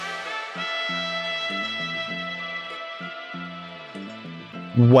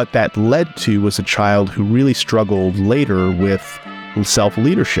what that led to was a child who really struggled later with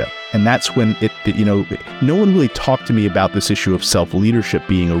self-leadership. And that's when no one really talked to me about this issue of self-leadership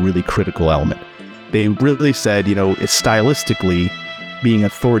being a really critical element. They really said, stylistically, being an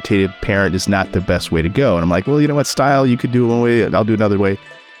authoritative parent is not the best way to go. And I'm like, well, you know what, style, you could do it one way, I'll do another way.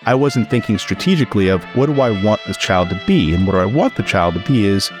 I wasn't thinking strategically of what do I want this child to be? And what I want the child to be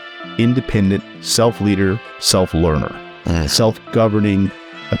is independent, self-leader, self-learner, self-governing,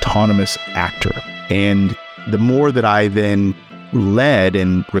 autonomous actor. And the more that I then led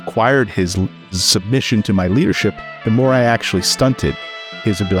and required his submission to my leadership, the more I actually stunted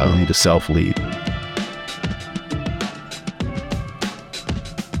his ability to self-lead.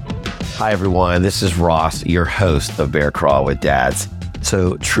 Hi, everyone. This is Ross, your host of Bear Crawl with Dads.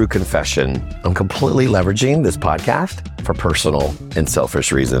 So, true confession, I'm completely leveraging this podcast for personal and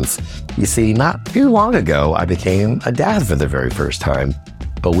selfish reasons. You see, not too long ago, I became a dad for the very first time,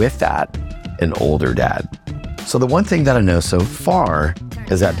 but with that, an older dad. So the one thing that I know so far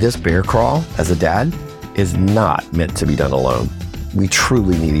is that this bear crawl as a dad is not meant to be done alone. We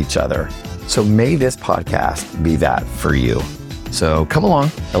truly need each other. So may this podcast be that for you. So come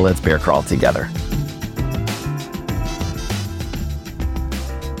along and let's bear crawl together.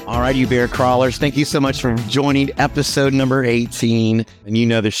 All right, you bear crawlers, thank you so much for joining episode number 18. And you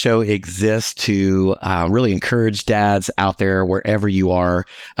know the show exists to really encourage dads out there wherever you are.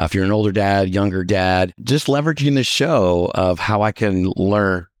 If you're an older dad, younger dad, just leveraging the show of how I can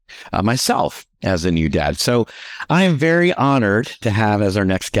learn myself as a new dad. So I am very honored to have as our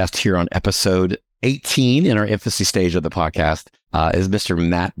next guest here on episode 18 in our infancy stage of the podcast is Mr.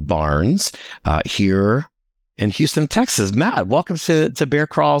 Matt Barnes here in Houston, Texas. Matt, welcome to Bear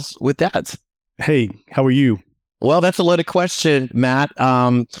Crawls with Dads. Hey, how are you? Well, that's a loaded question, Matt,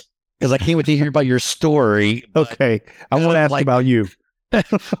 because I can't wait to hear about your story. Okay, I want to ask about you.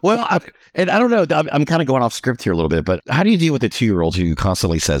 Well, I don't know. I'm kind of going off script here a little bit, but how do you deal with a 2-year-old who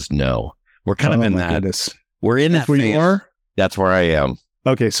constantly says no? We're kind of in that. Goodness. We're in that phase. Where you are? That's where I am.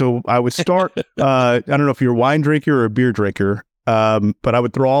 Okay, so I would start. I don't know if you're a wine drinker or a beer drinker. But I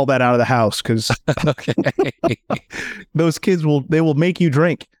would throw all that out of the house because those kids will make you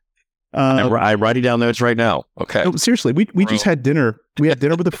drink. I'm writing down notes right now. Okay. No, seriously, we just had dinner. We had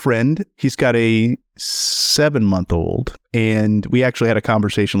dinner with a friend. He's got a 7-month-old, and we actually had a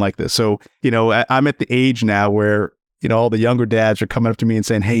conversation like this. So, I'm at the age now where, all the younger dads are coming up to me and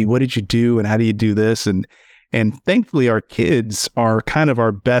saying, hey, what did you do? And how do you do this? And thankfully our kids are kind of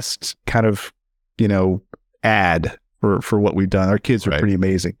our best kind of, ad for what we've done. Our kids are pretty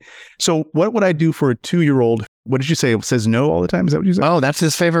amazing. So what would I do for a 2-year-old? What did you say? It says no all the time? Is that what you said? Oh, that's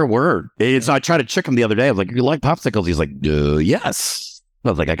his favorite word. I tried to trick him the other day. I was like, you like popsicles? He's like, yes. I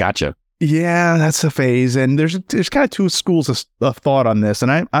was like, I gotcha. Yeah, that's a phase. And there's kind of two schools of thought on this.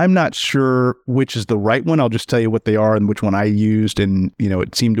 And I'm not sure which is the right one. I'll just tell you what they are and which one I used. And,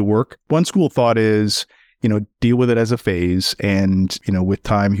 it seemed to work. One school of thought is, deal with it as a phase. And, with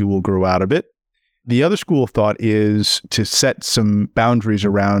time, he will grow out of it. The other school of thought is to set some boundaries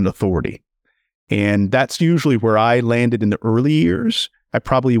around authority. And that's usually where I landed in the early years. I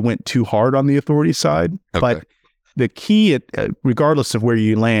probably went too hard on the authority side. Okay. But the key, regardless of where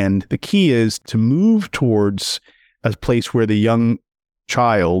you land, the key is to move towards a place where the young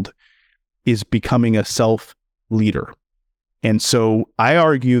child is becoming a self-leader. And so I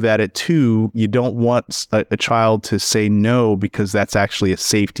argue that at 2, you don't want a child to say no because that's actually a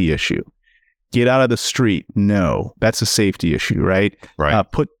safety issue. Get out of the street. No, that's a safety issue, right? Right.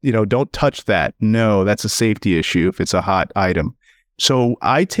 Don't touch that. No, that's a safety issue if it's a hot item. So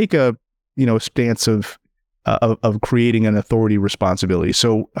I take a stance of creating an authority responsibility.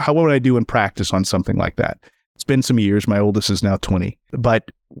 So how would I do in practice on something like that? It's been some years. My oldest is now 20. But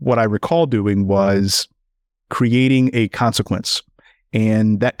what I recall doing was creating a consequence.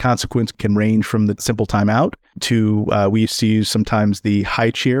 And that consequence can range from the simple timeout to, we used to use sometimes the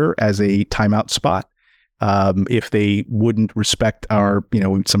high chair as a timeout spot. If they wouldn't respect our,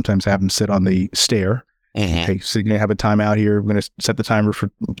 we sometimes have them sit on the stair. Mm-hmm. Okay, so you're going to have a timeout here. We're going to set the timer for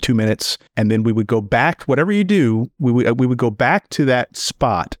 2 minutes. And then we would go back, whatever you do, we would go back to that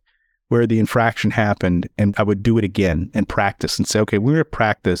spot where the infraction happened. And I would do it again and practice and say, okay, we're going to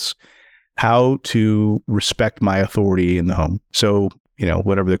practice how to respect my authority in the home. So,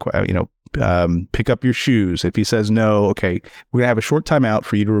 whatever pick up your shoes. If he says no, okay, we're going to have a short timeout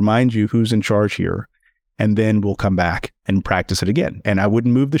for you to remind you who's in charge here. And then we'll come back and practice it again. And I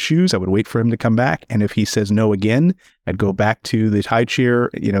wouldn't move the shoes. I would wait for him to come back. And if he says no again, I'd go back to the high chair,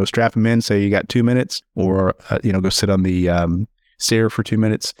 strap him in, say you got 2 minutes, or, go sit on the stair for 2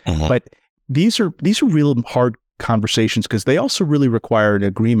 minutes. Uh-huh. But these are real hard conversations, because they also really require an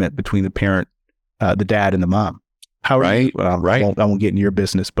agreement between the parent, the dad and the mom. How are you? Right. I won't get into your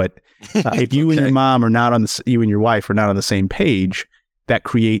business, but if you and your mom are not on the, you and your wife are not on the same page, that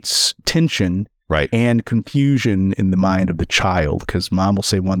creates tension and confusion in the mind of the child, because mom will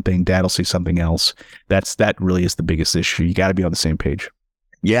say one thing, dad will say something else. That really is the biggest issue. You got to be on the same page.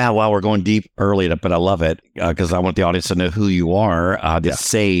 Yeah, well, we're going deep early, but I love it because I want the audience to know who you are, this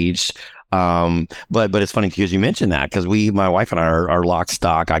sage. But it's funny because you mentioned that, because my wife and I are lock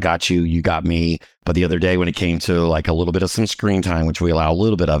stock. I got you, you got me. But the other day when it came to like a little bit of some screen time, which we allow a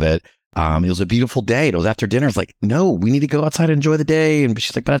little bit of it, it was a beautiful day. It was after dinner. It's like, no, we need to go outside and enjoy the day. And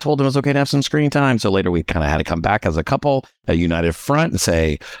she's like, but I told him it was okay to have some screen time. So later we kind of had to come back as a couple, a united front, and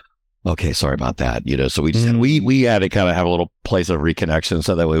say, okay, sorry about that. So we just we had to kind of have a little place of reconnection,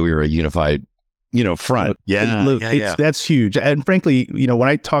 so that way we were a unified, front. That's huge. And frankly, when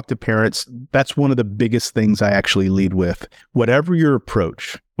I talk to parents, that's one of the biggest things I actually lead with. Whatever your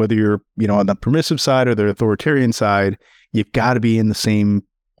approach, whether you're, on the permissive side or the authoritarian side, you've got to be in the same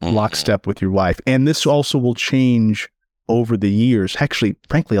lockstep with your wife. And this also will change over the years. Actually,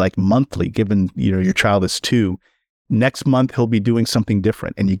 frankly, like monthly, given, your child is 2. Next month, he'll be doing something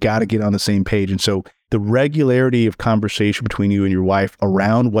different, and you got to get on the same page. And so the regularity of conversation between you and your wife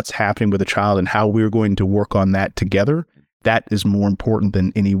around what's happening with the child and how we're going to work on that together, that is more important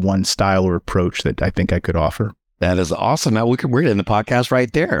than any one style or approach that I think I could offer. That is awesome. Now we're in the podcast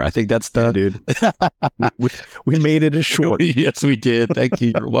right there. I think that's the dude. we made it as short. Yes, we did. Thank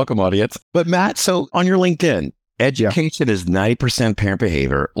you. You're welcome, audience. But Matt, so on your LinkedIn, education is 90% parent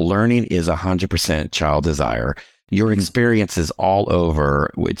behavior. Learning is 100% child desire. Your experience is all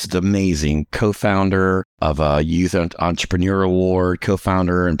over, which is amazing. Co-founder of a Youth Entrepreneur Award,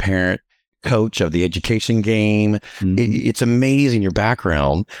 co-founder and parent coach of the education game. It's amazing, your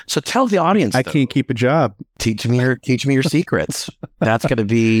background. So tell the audience. I can't keep a job. Teach me your secrets. That's going to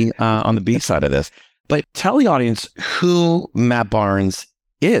be on the B side of this. But tell the audience who Matt Barnes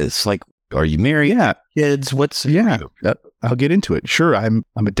is. Like, are you married? Yeah. Kids? What's I'll get into it. Sure. I'm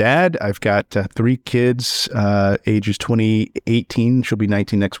a dad. I've got 3 kids, ages 18, she'll be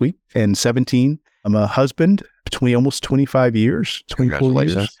 19 next week, and 17. I'm a husband, between almost 25 years, 24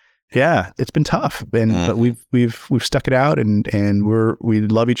 years. Yeah, it's been tough, but we've stuck it out, and we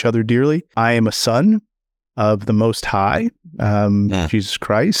love each other dearly. I am a son of the Most High, Jesus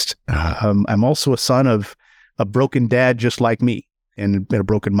Christ. I'm also a son of a broken dad, just like me, and a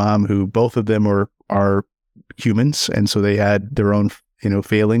broken mom, who both of them are humans, and so they had their own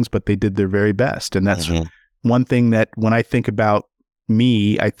failings, but they did their very best. And that's one thing that when I think about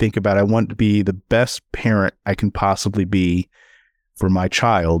me, I want to be the best parent I can possibly be for my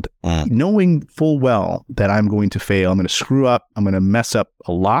child, knowing full well that I'm going to fail, I'm going to screw up, I'm going to mess up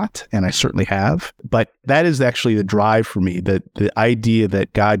a lot, and I certainly have. But that is actually the drive for me, the idea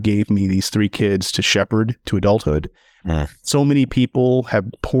that God gave me these 3 kids to shepherd to adulthood. So many people have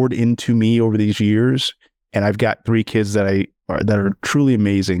poured into me over these years, and I've got 3 kids that are truly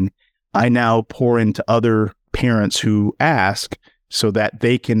amazing. I now pour into other parents who ask, so that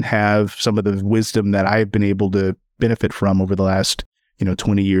they can have some of the wisdom that I've been able to benefit from over the last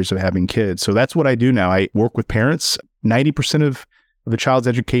 20 years of having kids. So that's what I do now. I work with parents. 90% of the child's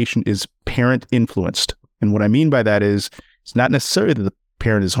education is parent influenced. And what I mean by that is, it's not necessarily that the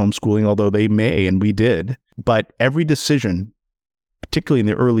parent is homeschooling, although they may, and we did, but every decision, particularly in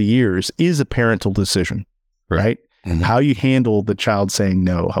the early years, is a parental decision, right? How you handle the child saying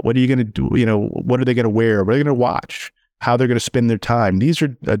no. What are you going to do? What are they going to wear? What are they going to watch? How they're going to spend their time. These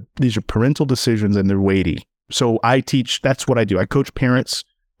are parental decisions, and they're weighty. So I teach, that's what I do. I coach parents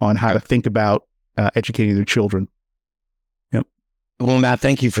on how to think about educating their children. Yep. Well, Matt,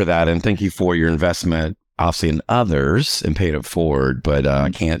 thank you for that. And thank you for your investment, obviously, in others and paying it forward. But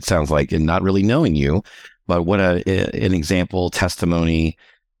sounds like, and not really knowing you, but what an example, testimony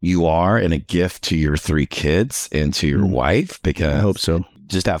you are, and a gift to your 3 kids and to your wife, because I hope so.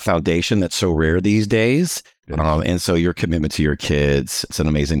 Just that foundation that's so rare these days. And so your commitment to your kids, it's an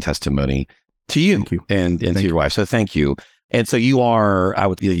amazing testimony to you, thank you. and to your wife. So thank you. And so you are,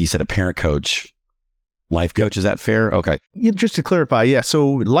 you said a parent coach, life coach. Is that fair? Okay. Yeah, just to clarify. Yeah. So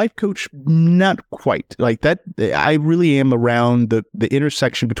life coach, not quite like that. I really am around the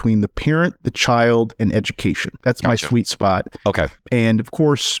intersection between the parent, the child, and education. That's my sweet spot. Okay. And of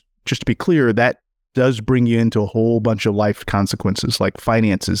course, just to be clear, that does bring you into a whole bunch of life consequences, like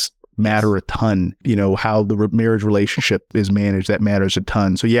finances matter a ton. How the marriage relationship is managed, that matters a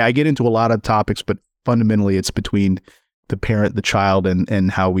ton. So yeah, I get into a lot of topics, but fundamentally it's between the parent, the child,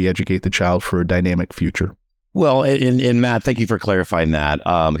 and how we educate the child for a dynamic future. Well, and Matt, thank you for clarifying that,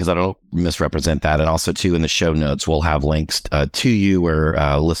 because I don't misrepresent that. And also, too, in the show notes, we'll have links to you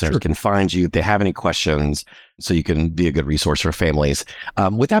where listeners can find you if they have any questions, so you can be a good resource for families.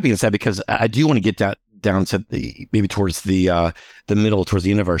 With that being said, because I do want to get down to maybe towards the middle, towards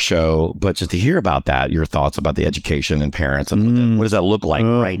the end of our show, but just to hear about that, your thoughts about the education and parents, and what does that look like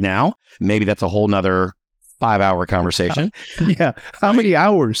right now? Maybe that's a whole nother 5-hour conversation. Yeah. How many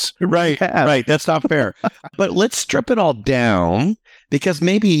hours? Right. That's not fair. But let's strip it all down, because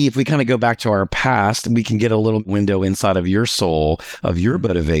maybe if we kind of go back to our past, we can get a little window inside of your soul, of your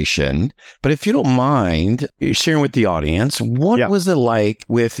motivation. But if you don't mind sharing with the audience, what was it like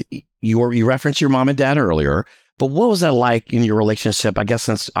with you referenced your mom and dad earlier, but what was that like in your relationship? I guess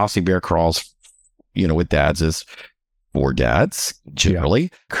since obviously Bear Crawls, with dads is for dads,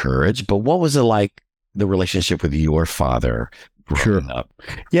 generally, courage. But what was it like, the relationship with your father growing up?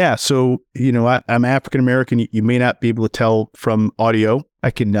 Yeah. So, I'm African-American. You may not be able to tell from audio.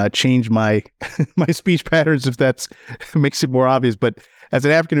 I can change my my speech patterns if that makes it more obvious. But as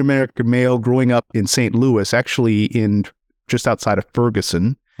an African-American male growing up in St. Louis, actually in just outside of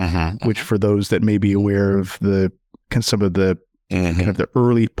Ferguson, which for those that may be aware of some of the kind of the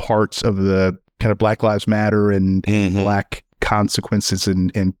early parts of the kind of Black Lives Matter and Black consequences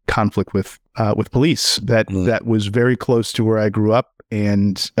and conflict with police, that was very close to where I grew up.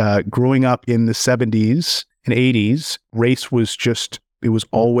 And growing up in the 70s and 80s, race was it was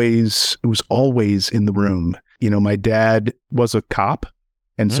always in the room. My dad was a cop,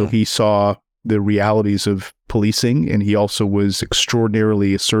 and so he saw the realities of policing, and he also was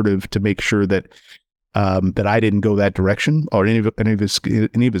extraordinarily assertive to make sure that I didn't go that direction, or any of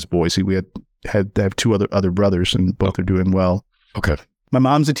his boys. We have two other brothers, and both are doing well. Okay. My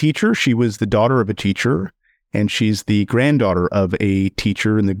mom's a teacher. She was the daughter of a teacher, and she's the granddaughter of a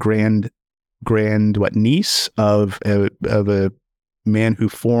teacher, and the niece of a man who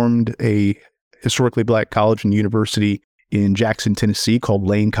formed a historically Black college and university in Jackson, Tennessee, called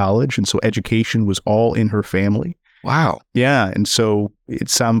Lane College. And so education was all in her family. Wow. Yeah. And so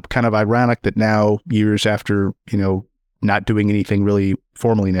it's kind of ironic that now, years after, not doing anything really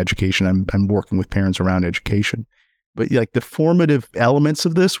formally in education, I'm working with parents around education. But like the formative elements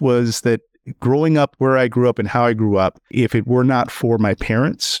of this was that growing up where I grew up and how I grew up, if it were not for my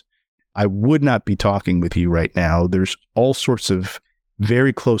parents, I would not be talking with you right now. There's all sorts of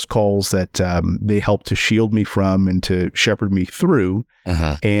very close calls that they help to shield me from and to shepherd me through.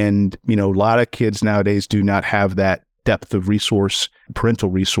 And, a lot of kids nowadays do not have that depth of parental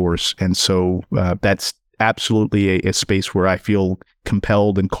resource. And so that's absolutely a space where I feel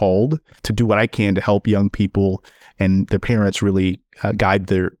compelled and called to do what I can to help young people and their parents really guide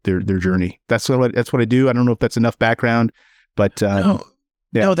their journey. That's what I do. I don't know if that's enough background, but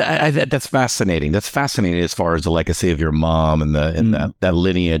No, that's fascinating. That's fascinating as far as the legacy of your mom and that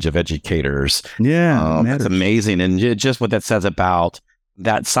lineage of educators. Yeah, that's amazing. And just what that says about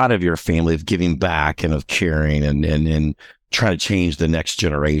that side of your family of giving back and of caring and trying to change the next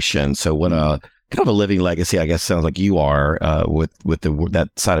generation. So what a kind of a living legacy, I guess, sounds like you are with that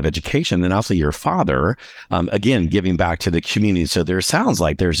side of education. And also your father, again, giving back to the community. So there sounds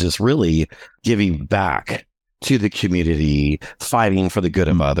like there's this really giving back to the community, fighting for the good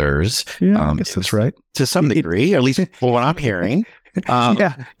of others. Yeah, I guess that's right. To some degree, at least for what I'm hearing.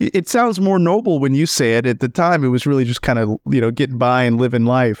 It sounds more noble when you say it. At the time, it was really just kind of, getting by and living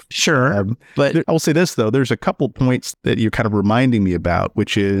life. Sure. But I'll say this, though. There's a couple points that you're kind of reminding me about,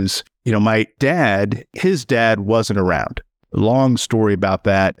 which is, my dad, his dad wasn't around. Long story about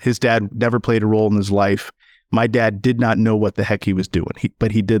that. His dad never played a role in his life. My dad did not know what the heck he was doing,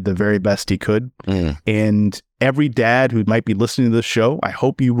 but he did the very best he could. And every dad who might be listening to this show, I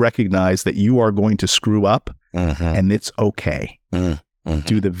hope you recognize that you are going to screw up, and it's okay.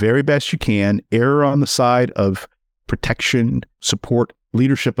 Do the very best you can. Err on the side of protection, support,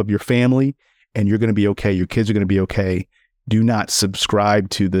 leadership of your family, and you're going to be okay. Your kids are going to be okay. Do not subscribe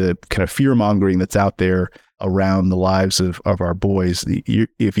to the kind of fear-mongering that's out there around the lives of our boys.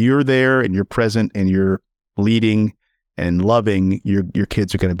 If you're there and you're present and you're leading and loving, your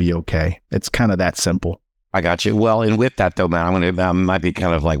kids are going to be okay. It's kind of that simple. I got you. Well, and with that though, man, I might be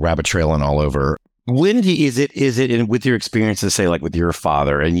kind of like rabbit trailing all over. When is it with your experiences, say like with your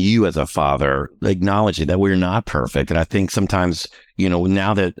father and you as a father, acknowledging that we're not perfect. And I think sometimes,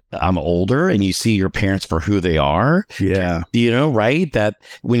 now that I'm older and you see your parents for who they are, right? That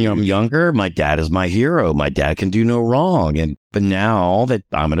when I'm younger, my dad is my hero. My dad can do no wrong. But now that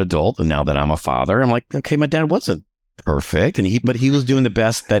I'm an adult and now that I'm a father, I'm like, okay, my dad wasn't perfect. But he was doing the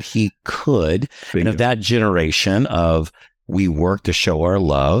best that he could. And of that generation of we work to show our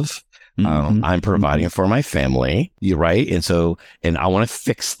love, I'm providing for my family, you right? And I want to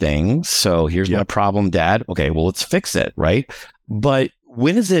fix things. So here's my problem, Dad. Okay, well, let's fix it, right? But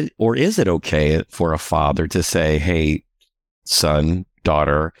when is it okay for a father to say, hey, son,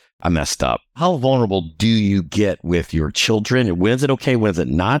 daughter, I messed up? How vulnerable do you get with your children? And when is it okay? When is it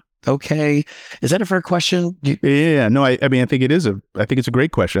not okay? Is that a fair question? Yeah, no, I mean, I think it's a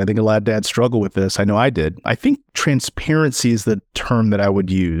great question. I think a lot of dads struggle with this. I know I did. I think transparency is the term that I would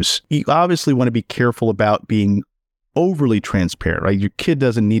use. You obviously want to be careful about being overly transparent, right? Your kid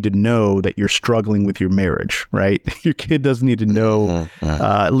doesn't need to know that you're struggling with your marriage, right? Your kid doesn't need to know,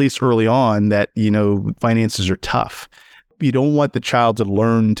 at least early on, that, finances are tough. You don't want the child to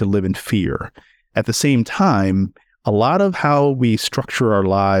learn to live in fear. At the same time, a lot of how we structure our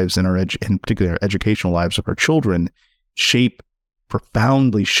lives and in particular our educational lives of our children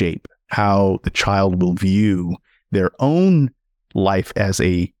profoundly shape how the child will view their own life as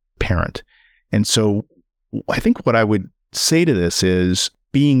a parent. And so I think what I would say to this is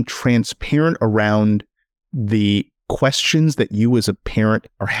being transparent around the questions that you as a parent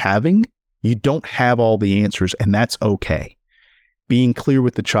are having. You don't have all the answers, and that's okay. Being clear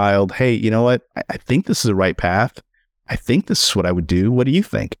with the child, hey, you know what? I think this is the right path. I think this is what I would do. What do you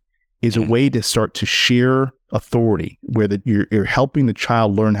think? Is a way to start to share authority where you're helping the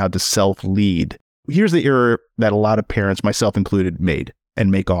child learn how to self-lead. Here's the error that a lot of parents, myself included, made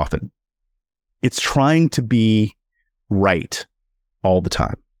and make often. It's trying to be right all the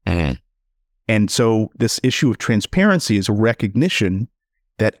time. And so this issue of transparency is a recognition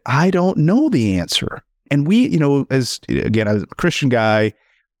that I don't know the answer. And we, as a Christian guy,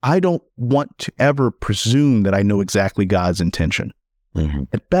 I don't want to ever presume that I know exactly God's intention.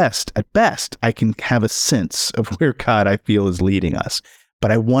 At best, I can have a sense of where God, I feel, is leading us.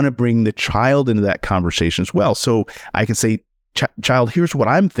 But I want to bring the child into that conversation as well. So I can say, child, here's what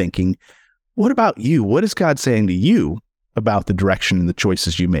I'm thinking. What about you? What is God saying to you about the direction and the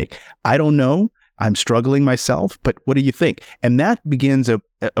choices you make? I don't know. I'm struggling myself, but what do you think? And that begins a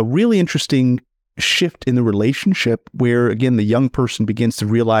really interesting shift in the relationship where, again, the young person begins to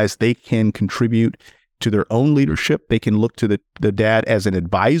realize they can contribute to their own leadership. They can look to the dad as an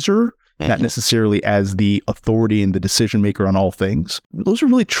advisor, not necessarily as the authority and the decision maker on all things. Those are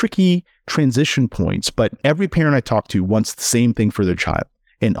really tricky transition points, but every parent I talk to wants the same thing for their child.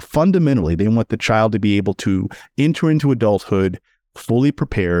 And fundamentally, they want the child to be able to enter into adulthood fully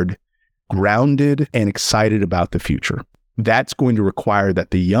prepared, grounded, and excited about the future. That's going to require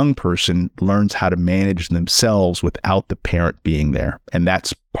that the young person learns how to manage themselves without the parent being there. And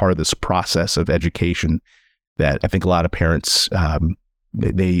that's part of this process of education that I think a lot of parents,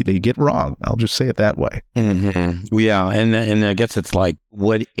 they get wrong. I'll just say it that way. Yeah. And I guess it's like,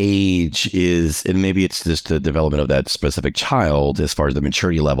 what age is, and maybe it's just the development of that specific child as far as the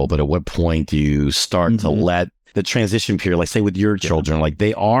maturity level, but at what point do you start to let the transition period, like say with your children, like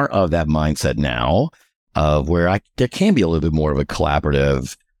they are of that mindset now of where there can be a little bit more of a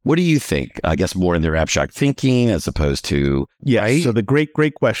collaborative. What do you think? I guess more in their abstract thinking as opposed to... Yeah. Right? So the great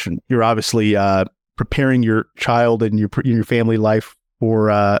question. You're obviously preparing your child and your family life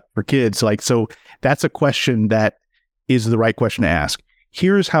for kids. So that's a question that is the right question to ask.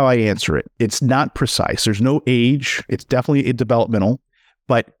 Here's how I answer it. It's not precise. There's no age. It's definitely developmental.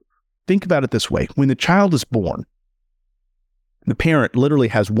 But think about it this way. When the child is born, the parent literally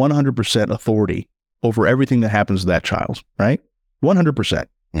has 100% authority over everything that happens to that child, right? 100%.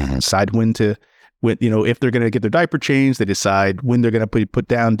 Decide when, if they're going to get their diaper changed, they decide when they're going to be put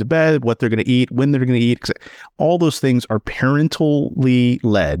down to bed, what they're going to eat, when they're going to eat. All those things are parentally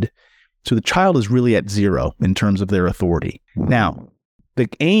led. So the child is really at zero in terms of their authority. Now, the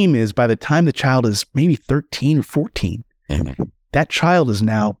aim is by the time the child is maybe 13 or 14, that child is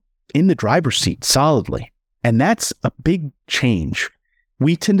now in the driver's seat solidly. And that's a big change.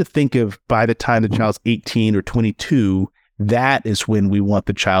 We tend to think of by the time the child's 18 or 22, that is when we want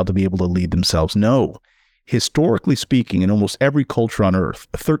the child to be able to lead themselves. No. Historically speaking, in almost every culture on earth,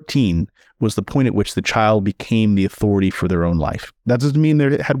 13 was the point at which the child became the authority for their own life. That doesn't mean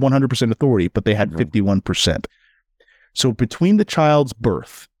they had 100% authority, but they had 51%. So between the child's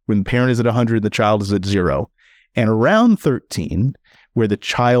birth, when the parent is at 100, the child is at 0, and around 13, where the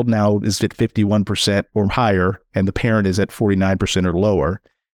child now is at 51% or higher, and the parent is at 49% or lower,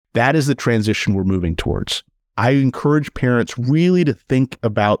 that is the transition we're moving towards. I encourage parents really to think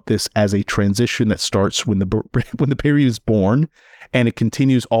about this as a transition that starts when the baby is born, and it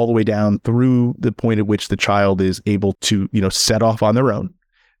continues all the way down through the point at which the child is able to, set off on their own,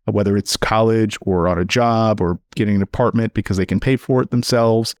 whether it's college or on a job or getting an apartment because they can pay for it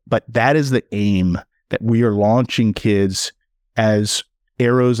themselves. But that is the aim, that we are launching kids as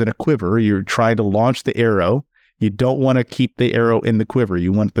arrows in a quiver. You're trying to launch the arrow. You don't want to keep the arrow in the quiver.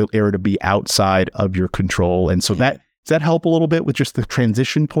 You want the arrow to be outside of your control. And so does that help a little bit with just the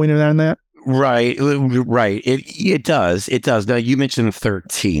transition point on that? Right. It does. It does. Now, you mentioned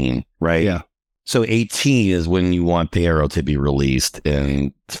 13, right? Yeah. So 18 is when you want the arrow to be released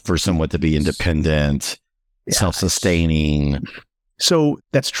and for someone to be independent, self-sustaining. So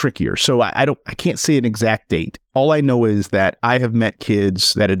that's trickier. So I can't say an exact date. All I know is that I have met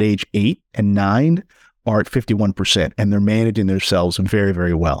kids that at age 8 and 9 are at 51%, and they're managing themselves very,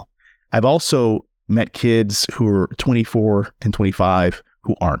 very well. I've also met kids who are 24 and 25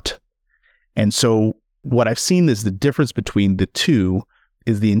 who aren't. And so what I've seen is the difference between the two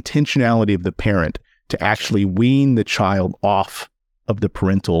is the intentionality of the parent to actually wean the child off of the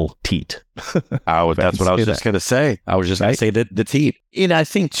parental teat. That's what I was just going to say. I was just going to say the teat. And I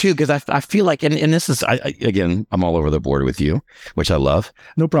think too, because I feel like, and this is, again, I'm all over the board with you, which I love.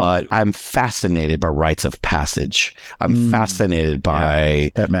 No problem. I'm fascinated by rites of passage. I'm fascinated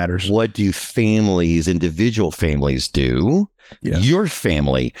by that matters. What do individual families do? Yeah. Your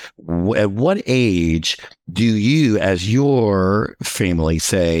family, at what age do you, as your family,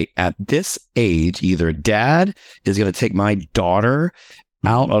 say, at this age, either dad is going to take my daughter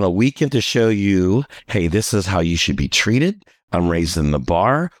out on a weekend to show you, hey, this is how you should be treated. I'm raising the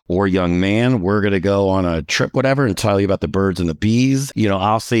bar, or young man, we're going to go on a trip, whatever, and tell you about the birds and the bees.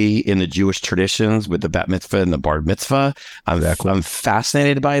 I'll see in the Jewish traditions with the bat mitzvah and the bar mitzvah. I'm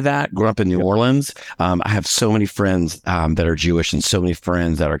fascinated by that. Grew up in New Orleans. I have so many friends that are Jewish and so many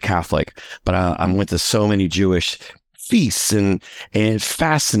friends that are Catholic, but I went to so many Jewish feasts and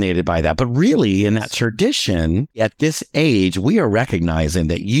fascinated by that. But really, in that tradition, at this age, we are recognizing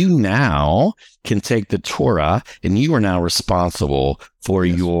that you now can take the Torah and you are now responsible for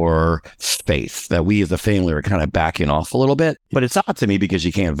your faith, that we as a family are kind of backing off a little bit. But it's odd to me because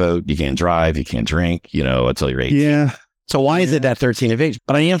you can't vote, you can't drive, you can't drink, until you're 18. Yeah. So why is it that 13 of age?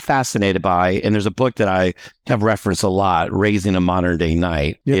 But I am fascinated by, and there's a book that I have referenced a lot, Raising a Modern Day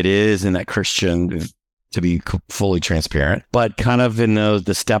Knight. Yep. It is in that Christian, to be fully transparent, but kind of in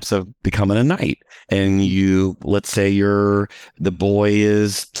the steps of becoming a knight. And let's say the boy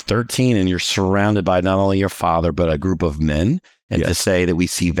is 13 and you're surrounded by not only your father, but a group of men. And to say that we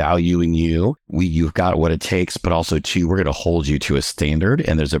see value in you, you've got what it takes, but also too, we're going to hold you to a standard.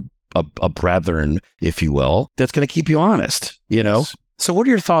 And there's a brethren, if you will, that's going to keep you honest, Yes. So what are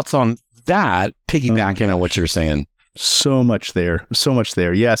your thoughts on that, piggybacking on what you're saying? So much there.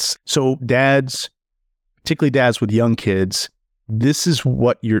 Yes. So particularly dads with young kids, this is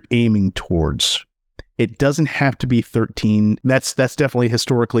what you're aiming towards. It doesn't have to be 13. That's definitely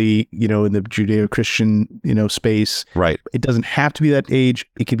historically, in the Judeo-Christian, space. Right. It doesn't have to be that age.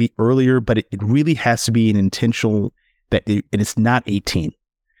 It could be earlier, but it really has to be an intentional and it's not 18.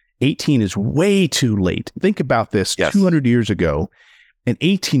 18 is way too late. Think about this. Yes. 200 years ago, an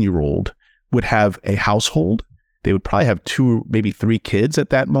 18-year-old would have a household. They would probably have 2, maybe 3 kids at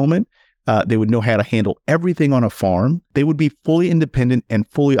that moment. They would know how to handle everything on a farm. They would be fully independent and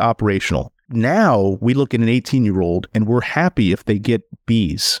fully operational. Now we look at an 18-year-old and we're happy if they get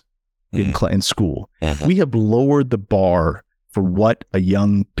B's in school. Uh-huh. We have lowered the bar for what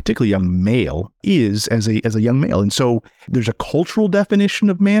particularly young male is as a young male. And so there's a cultural definition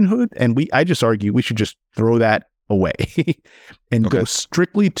of manhood. And I just argue we should just throw that away and go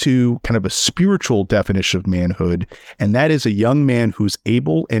strictly to kind of a spiritual definition of manhood. And that is a young man who's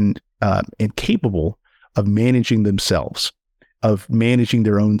able and capable of managing themselves, of managing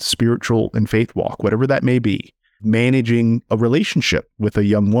their own spiritual and faith walk, whatever that may be, managing a relationship with a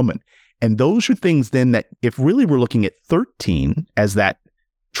young woman. And those are things then that if really we're looking at 13 as that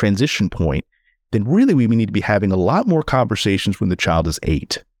transition point, then really we need to be having a lot more conversations when the child is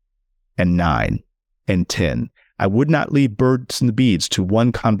 8 and 9 and 10. I would not leave birds and the beads to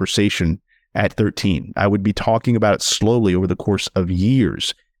one conversation at 13. I would be talking about it slowly over the course of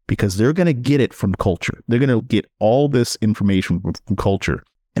years because they're going to get it from culture. They're going to get all this information from culture,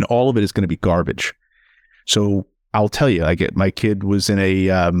 and all of it is going to be garbage. So I'll tell you, my kid was in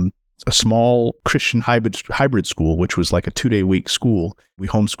a small Christian hybrid school, which was like a 2-day-a-week school. We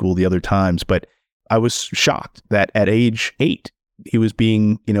homeschooled the other times, but I was shocked that at age 8, he was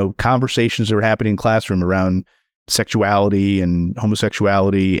being, conversations that were happening in classroom around sexuality and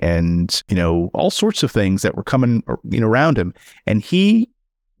homosexuality and, all sorts of things that were coming, around him. And he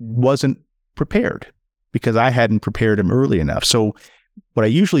wasn't prepared because I hadn't prepared him early enough. So what I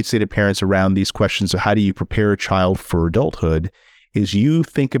usually say to parents around these questions of how do you prepare a child for adulthood is you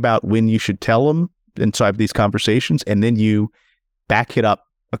think about when you should tell them and so I have these conversations, and then you back it up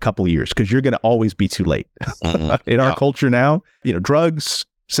a couple of years because you're going to always be too late. In our culture now, drugs,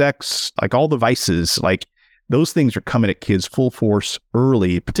 sex, like all the vices, like those things are coming at kids full force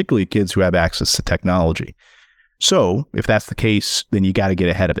early, particularly kids who have access to technology. So if that's the case, then you got to get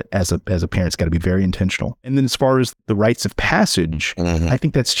ahead of it as a parent. It's got to be very intentional. And then as far as the rites of passage, I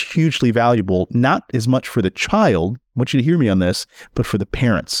think that's hugely valuable, not as much for the child, I want you to hear me on this, but for the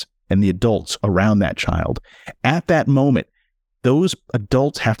parents and the adults around that child. At that moment, those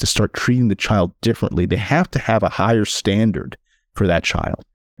adults have to start treating the child differently. They have to have a higher standard for that child.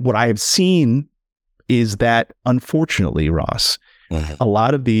 What I have seen is that, unfortunately, Ross, a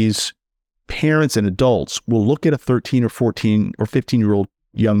lot of these parents and adults will look at a 13 or 14 or 15-year-old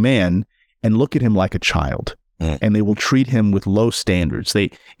young man and look at him like a child, and they will treat him with low standards.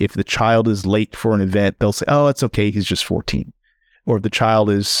 If the child is late for an event, they'll say, "Oh, it's okay, he's just 14." Or if the child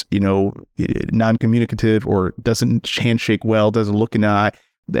is, non-communicative or doesn't handshake well, doesn't look in the eye,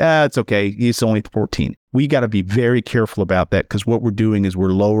 it's okay, he's only 14. We got to be very careful about that, because what we're doing is we're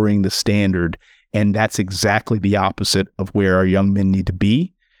lowering the standard, and that's exactly the opposite of where our young men need to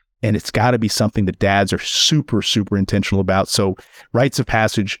be. And it's got to be something that dads are super, super intentional about. So rites of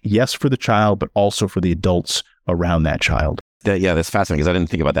passage, yes, for the child, but also for the adults around that child. That's fascinating, because I didn't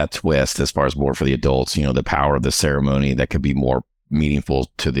think about that twist as far as more for the adults, the power of the ceremony that could be more meaningful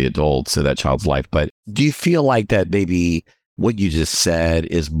to the adults, to that child's life. But do you feel like that maybe what you just said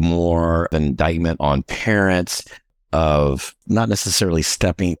is more an indictment on parents of not necessarily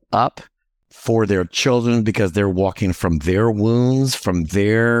stepping up for their children because they're walking from their wounds, from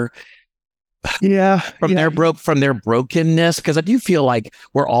their their brokenness? Because I do feel like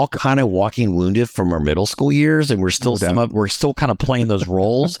we're all kind of walking wounded from our middle school years, and we're still kind of playing those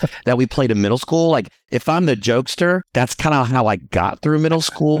roles that we played in middle school. Like if I'm the jokester, that's kind of how I got through middle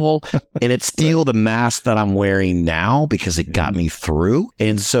school, and it's still the mask that I'm wearing now because it got me through.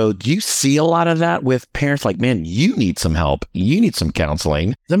 And so, do you see a lot of that with parents? Like, man, you need some help. You need some counseling.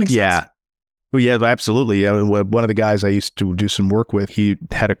 Does that make sense? Well, yeah, absolutely. One of the guys I used to do some work with, he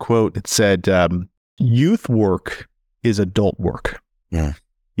had a quote that said, youth work is adult work. Yeah.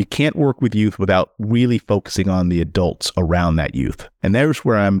 You can't work with youth without really focusing on the adults around that youth. And there's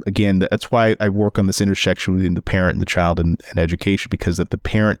where that's why I work on this intersection between the parent and the child and education, because if the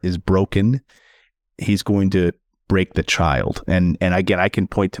parent is broken, he's going to break the child. And again, I can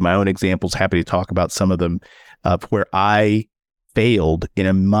point to my own examples, happy to talk about some of them, of where I failed in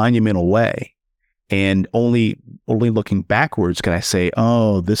a monumental way. And only looking backwards can I say,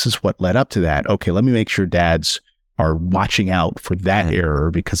 oh, this is what led up to that. Okay, let me make sure dads are watching out for that error,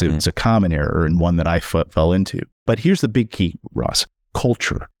 because it was a common error and one that I fell into. But here's the big key, Ross: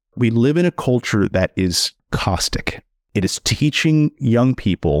 culture. We live in a culture that is caustic. It is teaching young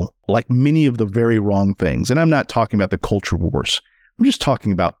people like many of the very wrong things. And I'm not talking about the culture wars. I'm just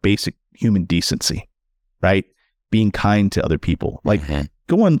talking about basic human decency, right? Being kind to other people. Like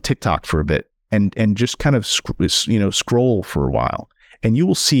go on TikTok for a bit. And just kind of scroll for a while, and you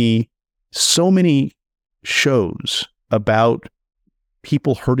will see so many shows about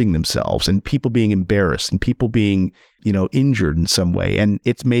people hurting themselves and people being embarrassed and people being injured in some way, and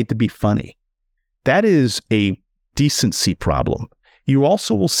it's made to be funny. That is a decency problem. You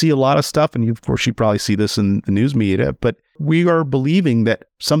also will see a lot of stuff, and of course you probably see this in the news media, but we are believing that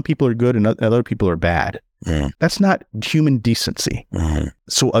some people are good and other people are bad. That's not human decency.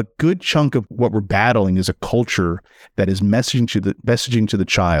 So a good chunk of what we're battling is a culture that is messaging to the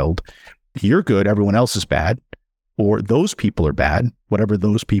child, you're good, everyone else is bad, or those people are bad, whatever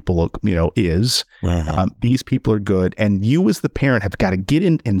those people is. These people are good, and you as the parent have got to get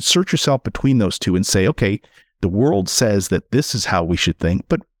in and insert yourself between those two and say, okay, the world says that this is how we should think,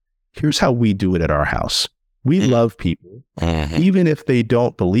 but here's how we do it at our house. We love people, even if they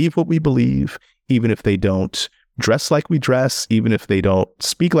don't believe what we believe, even if they don't dress like we dress, even if they don't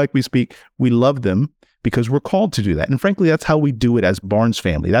speak like we speak. We love them because we're called to do that. And frankly, that's how we do it as Barnes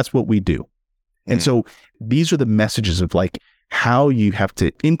family. That's what we do. And so these are the messages of like how you have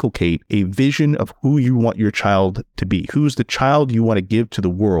to inculcate a vision of who you want your child to be, who's the child you want to give to the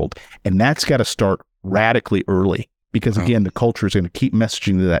world. And that's got to start radically early, because again, the culture is going to keep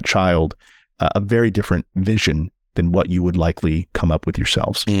messaging to that child a very different vision than what you would likely come up with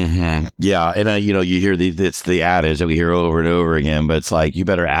yourselves. Yeah. And, you hear it's the adage that we hear over and over again, but it's like, you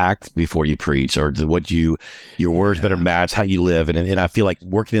better act before you preach, or your words better match how you live. And I feel like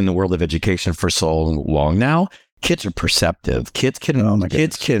working in the world of education for so long now, kids are perceptive. Kids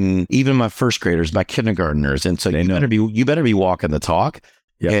can, even my first graders, my kindergartners. And so you better be walking the talk.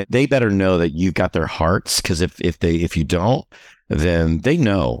 Yep. And they better know that you've got their hearts, because if you don't, then they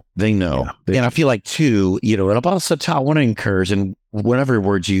know. Yeah, and I feel like too, and I want to encourage, and whatever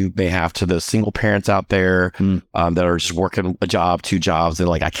words you may have to those single parents out there that are just working a job, 2 jobs. They're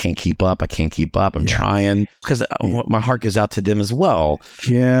like, I can't keep up. I'm trying, because my heart goes out to them as well.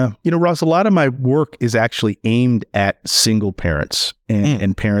 Yeah. Ross, a lot of my work is actually aimed at single parents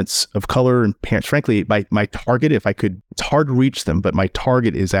and parents of color and parents. Frankly, my target, if I could, it's hard to reach them, but my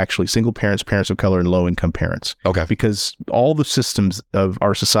target is actually single parents, parents of color, and low-income parents. Okay. Because all the systems of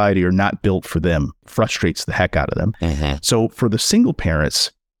our society are not built for them. Frustrates the heck out of them. So for the single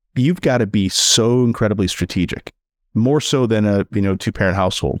parents, you've got to be so incredibly strategic, more so than a 2-parent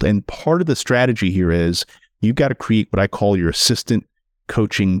household. And part of the strategy here is you've got to create what I call your assistant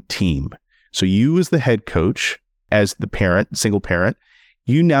coaching team. So you as the head coach, as the parent, single parent,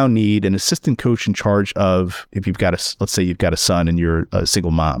 you now need an assistant coach in charge of, if you've got let's say you've got a son and you're a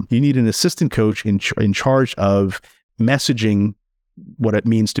single mom, you need an assistant coach in charge of messaging what it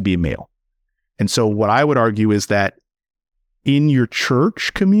means to be a male. And so what I would argue is that in your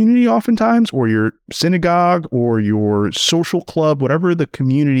church community oftentimes, or your synagogue or your social club, whatever the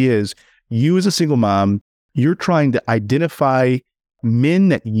community is, you as a single mom, you're trying to identify men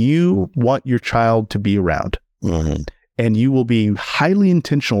that you want your child to be around. And you will be highly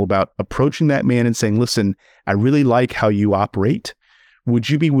intentional about approaching that man and saying, listen, I really like how you operate. Would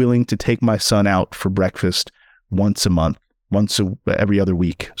you be willing to take my son out for breakfast once a month, every other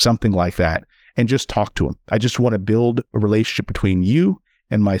week, something like that, and just talk to him? I just want to build a relationship between you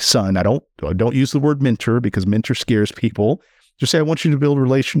and my son. I don't use the word mentor, because mentor scares people. Just say, I want you to build a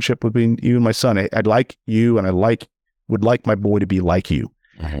relationship between you and my son. I'd like you, and would like my boy to be like you.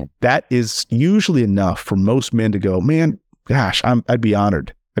 That is usually enough for most men to go, man, gosh, I'd be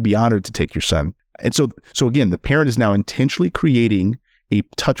honored. I'd be honored to take your son. And so again, the parent is now intentionally creating a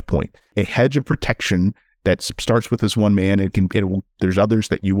touch point, a hedge of protection that starts with this one man. There's others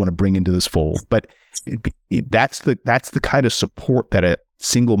that you want to bring into this fold, but that's the kind of support that a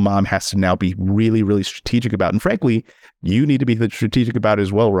single mom has to now be really, really strategic about. And frankly, you need to be strategic about it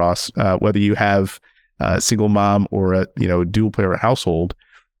as well, Ross. Whether you have a single mom or a dual parent household,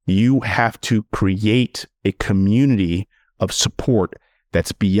 you have to create a community of support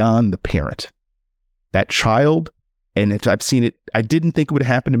that's beyond the parent. That child, and I've seen it, I didn't think it would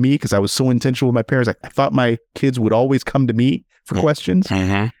happen to me because I was so intentional with my parents. I thought my kids would always come to me for questions,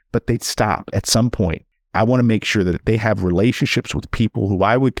 but they'd stop at some point. I want to make sure that they have relationships with people who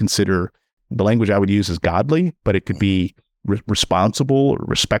I would consider, the language I would use is godly, but it could be responsible or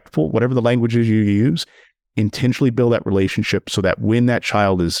respectful, whatever the language is you use. Intentionally build that relationship so that when that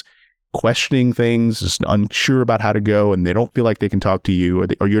child is questioning things, is unsure about how to go, and they don't feel like they can talk to you,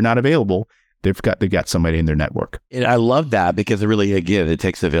 or you're not available, they've got somebody in their network. And I love that, because it really, again, it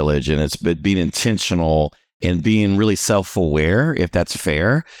takes a village, and it's being intentional and being really self-aware, if that's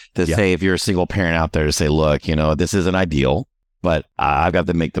fair, to say, if you're a single parent out there, to say, look, this isn't ideal, but I've got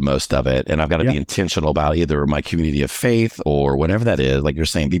to make the most of it. And I've got to be intentional about either my community of faith or whatever that is. Like you're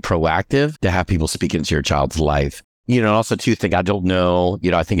saying, be proactive to have people speak into your child's life. And also too, I don't know,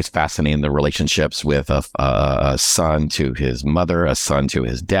 I think it's fascinating, the relationships with a son to his mother, a son to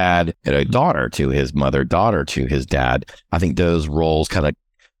his dad, and a daughter to his mother, daughter to his dad. I think those roles kind of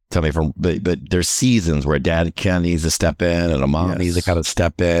tell me but there's seasons where a dad kind of needs to step in and a mom needs to kind of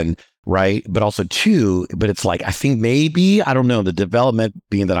step in. Right. But also too, but it's like, I think maybe, I don't know, the development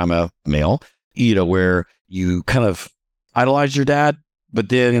being that I'm a male, where you kind of idolize your dad, but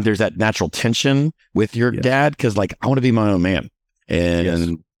then there's that natural tension with your dad. Cause like, I want to be my own man,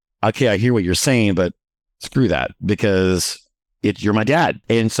 and okay, I hear what you're saying, but screw that, because you're my dad.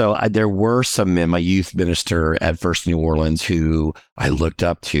 And so there were some men, my youth minister at First New Orleans, who I looked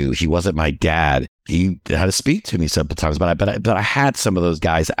up to. He wasn't my dad. He had to speak to me sometimes, but I had some of those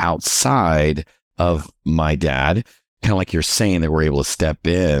guys outside of my dad, kind of like you're saying, that were able to step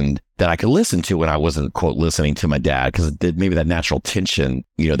in, that I could listen to when I wasn't, quote, listening to my dad, because maybe that natural tension,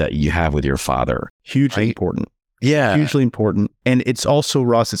 that you have with your father. Hugely important. Yeah. Hugely important. And it's also,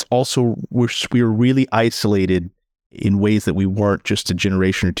 Ross, we're really isolated in ways that we weren't just a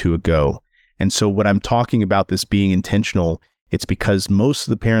generation or two ago. And so when I'm talking about this being intentional, it's because most of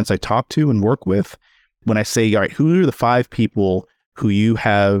the parents I talk to and work with, when I say, all right, who are the 5 people who you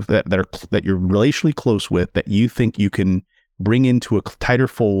have that you're relationally close with, that you think you can bring into a tighter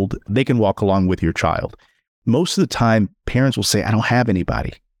fold, they can walk along with your child. Most of the time, parents will say, I don't have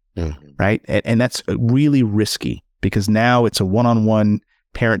anybody, right? And that's really risky, because now it's a one-on-one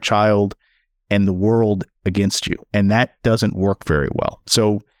parent-child and the world against you. And that doesn't work very well.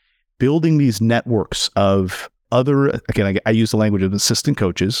 So building these networks of other, again, I use the language of assistant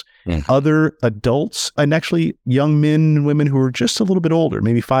coaches, other adults, and actually young men and women who are just a little bit older,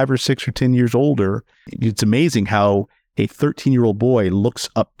 maybe 5 or 6 or 10 years older. It's amazing how a 13-year-old boy looks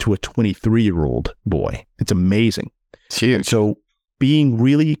up to a 23-year-old boy. It's amazing. It's huge. And so being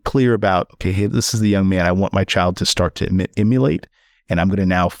really clear about, okay, hey, this is the young man I want my child to start to emulate, and I'm going to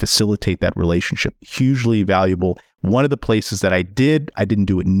now facilitate that relationship. Hugely valuable. One of the places that I didn't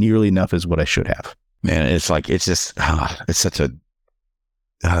do it nearly enough as what I should have. Man, it's like, it's just, it's such a,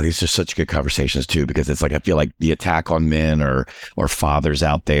 these are such good conversations too, because it's like, I feel like the attack on men or fathers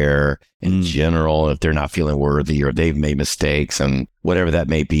out there in general, if they're not feeling worthy or they've made mistakes and whatever that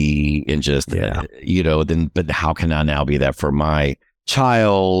may be, and just, then, but how can I now be that for my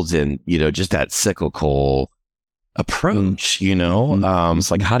child? And, just that cyclical approach,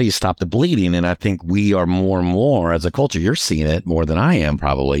 it's like, how do you stop the bleeding? And I think we are more and more as a culture, you're seeing it more than I am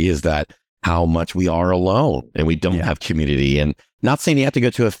probably, is that how much we are alone and we don't have community. And not saying you have to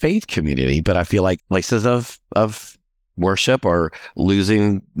go to a faith community, but I feel like places of worship are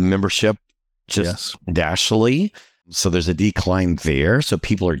losing membership just dashly. So there's a decline there. So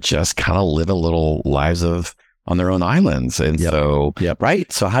people are just kind of living little lives on their own islands. And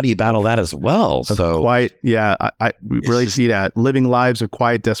right. So how do you battle that as well? So quiet. Yeah. I really see that living lives of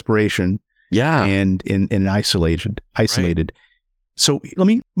quiet desperation. Yeah. And isolated. Right. So let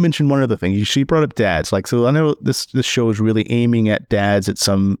me mention one other thing. You brought up dads. So I know this show is really aiming at dads at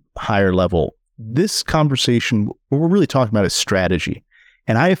some higher level. This conversation, what we're really talking about is strategy.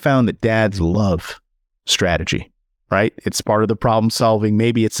 And I have found that dads love strategy, right? It's part of the problem solving.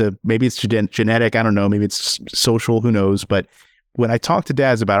 Maybe it's genetic. I don't know. Maybe it's social. Who knows? But when I talk to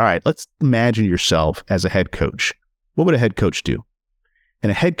dads about, all right, let's imagine yourself as a head coach. What would a head coach do?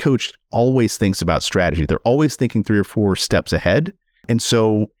 And a head coach always thinks about strategy. They're always thinking 3 or 4 steps ahead. And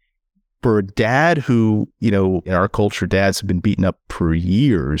so for a dad who, in our culture, dads have been beaten up for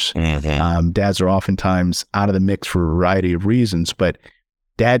years. Dads are oftentimes out of the mix for a variety of reasons. But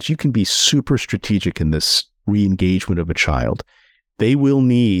dads, you can be super strategic in this re-engagement of a child. They will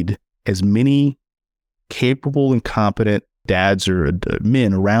need as many capable and competent dads or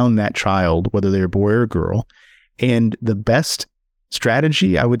men around that child, whether they're a boy or a girl. And the best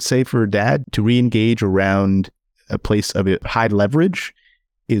strategy, I would say, for a dad to re-engage around a place of high leverage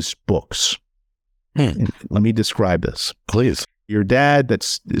is books. And let me describe this. Please. Your dad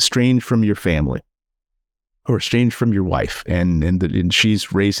that's estranged from your family or estranged from your wife, and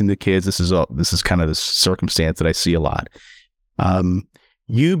she's raising the kids. This is kind of the circumstance that I see a lot.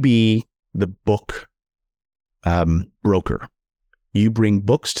 You be the book broker. You bring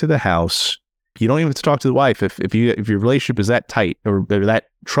books to the house. You don't even have to talk to the wife. If your relationship is that tight or that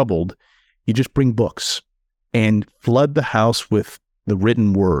troubled, you just bring books and flood the house with the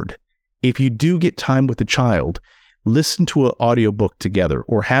written word. If you do get time with the child, listen to an audiobook together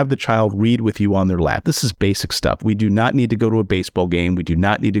or have the child read with you on their lap. This is basic stuff. We do not need to go to a baseball game. We do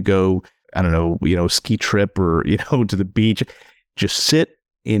not need to go, I don't know, ski trip or, to the beach. Just sit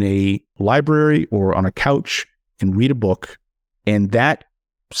in a library or on a couch and read a book. And that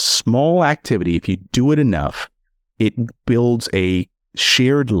small activity, if you do it enough, it builds a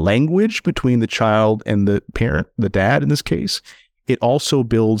shared language between the child and the parent, the dad in this case. It also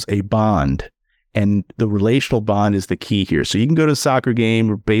builds a bond, and the relational bond is the key here. So you can go to a soccer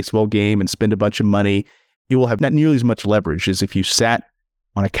game or baseball game and spend a bunch of money. You will have not nearly as much leverage as if you sat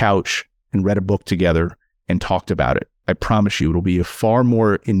on a couch and read a book together and talked about it. I promise you, it'll be a far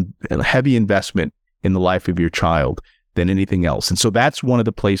more heavy investment in the life of your child than anything else. And so that's one of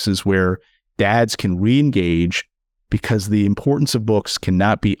the places where dads can re-engage, because the importance of books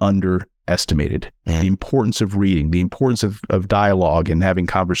cannot be underestimated. The importance of reading, the importance of dialogue and having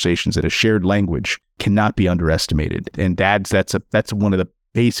conversations in a shared language cannot be underestimated. And dads, that's one of the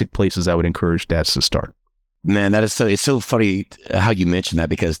basic places I would encourage dads to start. Man, it's so funny how you mentioned that,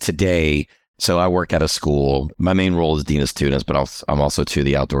 because today, so I work at a school. My main role is dean of students, but I'm also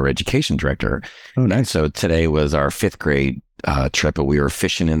the outdoor education director. Oh, nice. And so today was our 5th grade trip, and we were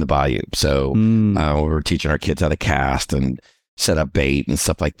fishing in the bayou. So we were teaching our kids how to cast and set up bait and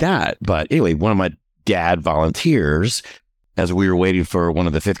stuff like that. But anyway, one of my dad volunteers, as we were waiting for one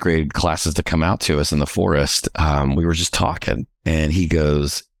of the 5th grade classes to come out to us in the forest, we were just talking, and he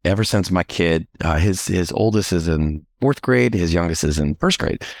goes, ever since my kid, his oldest is in 4th grade, his youngest is in 1st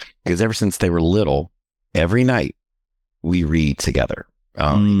grade, because ever since they were little, every night we read together.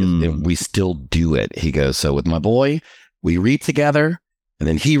 And we still do it. He goes, so with my boy, we read together, and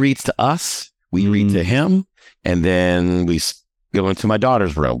then he reads to us, we read to him, and then we go into my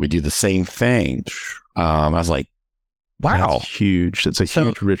daughter's room. We do the same thing. I was like, wow. That's huge. It's a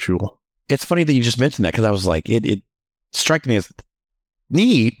huge ritual. It's funny that you just mentioned that, because I was like, it struck me as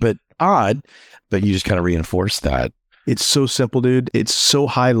neat, but odd, but you just kind of reinforced that. It's so simple, dude. It's so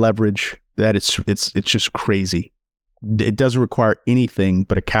high leverage that it's just crazy. it doesn't require anything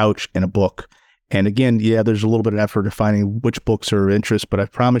but a couch and a book. And again, yeah, there's a little bit of effort in finding which books are of interest, but I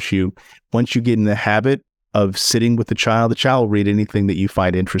promise you, once you get in the habit of sitting with the child will read anything that you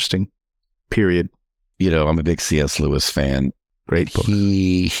find interesting, period. I'm a big C.S. Lewis fan. Great book.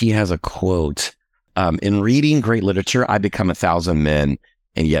 He has a quote, in reading great literature, I become 1,000 men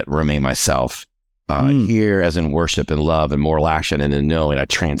and yet remain myself. Here, as in worship and love and moral action and in knowing, I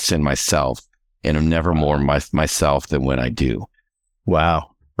transcend myself and am never more myself than when I do.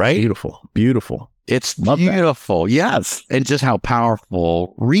 Wow. Right? Beautiful. It's beautiful. Yes. And just how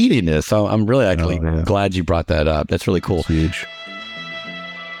powerful reading is. So I'm really actually glad you brought that up. That's really cool. It's huge.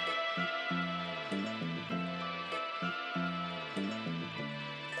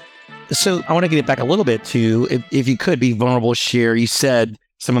 So I want to get it back a little bit to, if you could be vulnerable, share, you said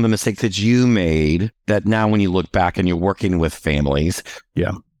some of the mistakes that you made that now when you look back and you're working with families.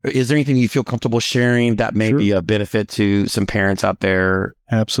 Yeah. Is there anything you feel comfortable sharing that may be a benefit to some parents out there?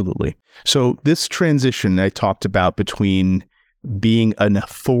 Absolutely. So this transition I talked about between being an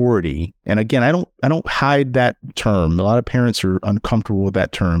authority, and again, I don't hide that term. A lot of parents are uncomfortable with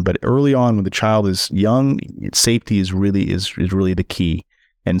that term, but early on when the child is young, safety is really the key.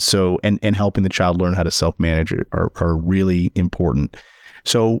 And so, and helping the child learn how to self-manage are really important.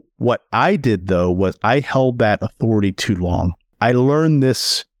 So what I did though was I held that authority too long. I learned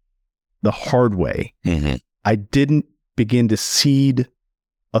this the hard way. Mm-hmm. I didn't begin to cede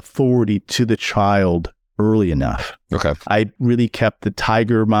authority to the child early enough. Okay. I really kept the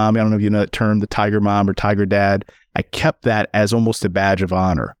tiger mom. I don't know if you know that term, the tiger mom or tiger dad. I kept that as almost a badge of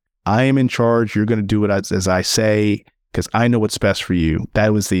honor. I am in charge. You're going to do it as I say, because I know what's best for you.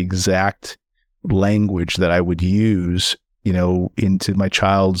 That was the exact language that I would use, into my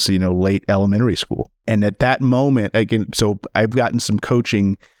child's, late elementary school. And at that moment, again, so I've gotten some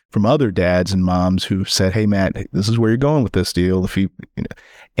coaching from other dads and moms who said, "Hey, Matt, this is where you're going with this deal."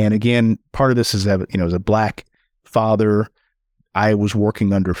 And again, part of this is that, as a Black father, I was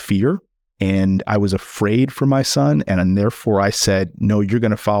working under fear and I was afraid for my son. And therefore I said, no, you're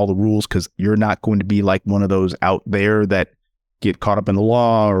going to follow the rules because you're not going to be like one of those out there that get caught up in the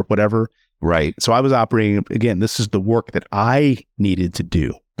law or whatever. Right. So I was operating, again, this is the work that I needed to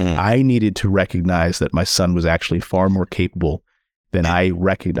do. I needed to recognize that my son was actually far more capable than I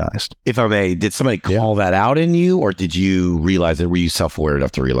recognized. If I may, did somebody call that out in you, or did you realize it? Were you self-aware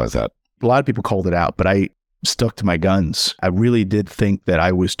enough to realize that? A lot of people called it out, but I stuck to my guns. I really did think that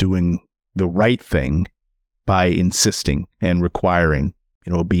I was doing the right thing by insisting and requiring,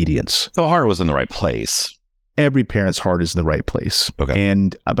 obedience. The heart was in the right place. Every parent's heart is in the right place. Okay.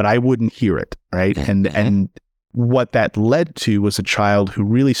 But I wouldn't hear it. Right. Mm-hmm. And what that led to was a child who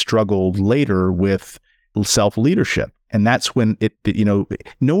really struggled later with self-leadership. And that's when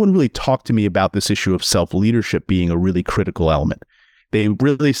no one really talked to me about this issue of self-leadership being a really critical element. They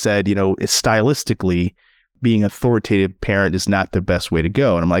really said, stylistically, being an authoritative parent is not the best way to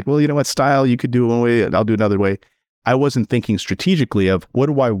go. And I'm like, well, you know what, style, you could do one way, I'll do another way. I wasn't thinking strategically of what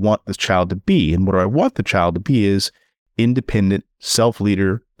do I want this child to be? And what I want the child to be is independent,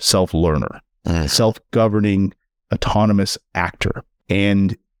 self-leader, self-learner, self-governing, autonomous actor.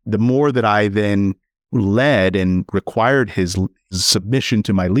 And the more that I then led and required his submission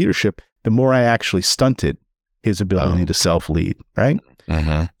to my leadership, the more I actually stunted his ability to self-lead, right?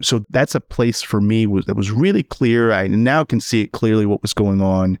 Mm-hmm. So that's a place for me that was really clear. I now can see it clearly what was going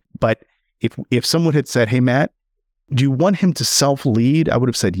on. But if someone had said, "Hey, Matt, do you want him to self-lead?" I would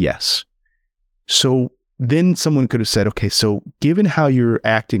have said yes. So then someone could have said, "Okay, so given how you're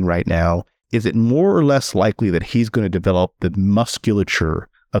acting right now, is it more or less likely that he's going to develop the musculature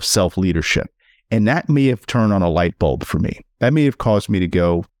of self-leadership?" And that may have turned on a light bulb for me. That may have caused me to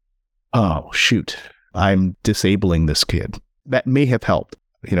go, "Oh, shoot, I'm disabling this kid." That may have helped.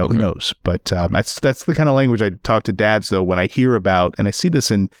 Who knows? But that's the kind of language I talk to dads, though, when I hear about, and I see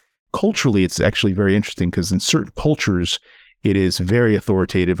this culturally, it's actually very interesting because in certain cultures, it is very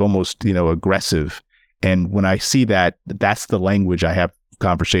authoritative, almost, aggressive. And when I see that, that's the language I have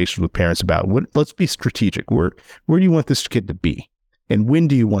conversations with parents about. Let's be strategic. Where do you want this kid to be? And when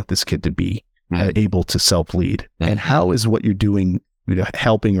do you want this kid to be able to self-lead? And how is what you're doing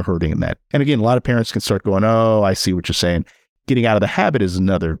helping or hurting in that? And again, a lot of parents can start going, "Oh, I see what you're saying." Getting out of the habit is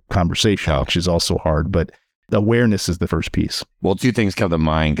another conversation, which is also hard, but awareness is the first piece. Well, two things come to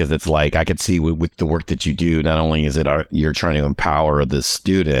mind because it's like I could see with the work that you do, not only is it you're trying to empower the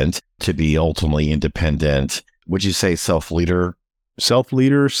student to be ultimately independent. Would you say self-leader?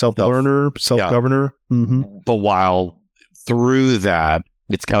 Self-leader, self-learner, self-governor. Yeah. Mm-hmm. But while through that,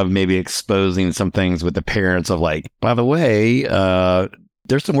 it's kind of maybe exposing some things with the parents of like, by the way,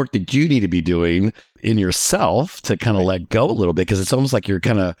 there's some work that you need to be doing in yourself to kind of let go a little bit, because it's almost like you're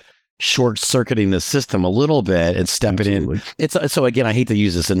kind of short circuiting the system a little bit and stepping in. So again, I hate to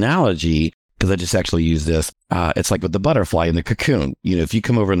use this analogy because I just actually use this. It's like with the butterfly in the cocoon. If you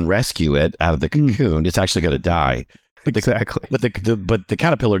come over and rescue it out of the cocoon, it's actually going to die. Exactly. But the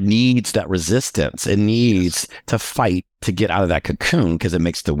caterpillar needs that resistance. It needs to fight to get out of that cocoon, because it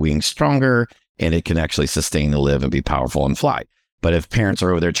makes the wings stronger and it can actually sustain and live and be powerful and fly. But if parents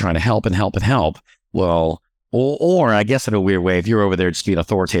are over there trying to help and help and help, well, or I guess in a weird way, if you're over there just being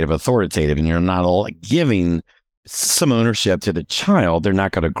authoritative, and you're not giving some ownership to the child, they're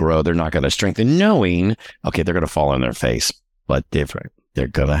not going to grow. They're not going to strengthen, knowing, okay, they're going to fall on their face, but they're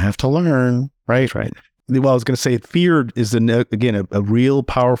going to have to learn. Right. Well, I was going to say fear is, again, a real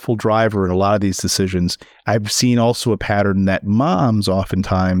powerful driver in a lot of these decisions. I've seen also a pattern that moms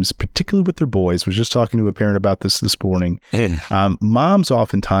oftentimes, particularly with their boys, was just talking to a parent about this morning. Moms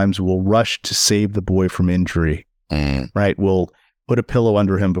oftentimes will rush to save the boy from injury, right? Will put a pillow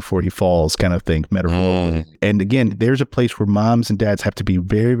under him before he falls, kind of thing, metaphorically. And again, there's a place where moms and dads have to be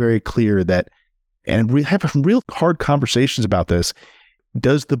very, very clear that, and we have real hard conversations about this.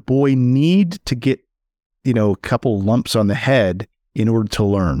 Does the boy need to get a couple lumps on the head in order to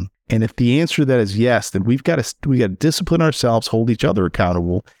learn? And if the answer to that is yes, then we got to discipline ourselves, hold each other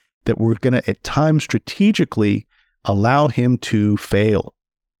accountable, that we're going to at times strategically allow him to fail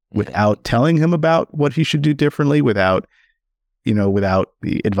without telling him about what he should do differently, without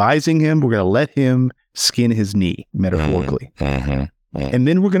advising him. We're going to let him skin his knee, metaphorically. And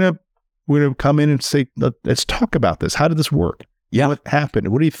then we're going to come in and say, let's talk about this. How did this work? Yeah. What happened?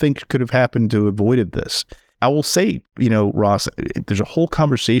 What do you think could have happened to avoided this? I will say, Ross, there's a whole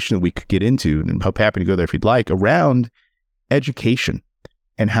conversation that we could get into, and I'm happy to go there if you'd like, around education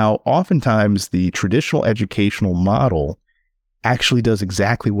and how oftentimes the traditional educational model actually does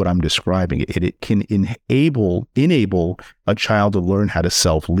exactly what I'm describing. It can enable a child to learn how to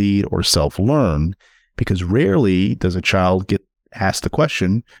self-lead or self-learn, because rarely does a child get asked the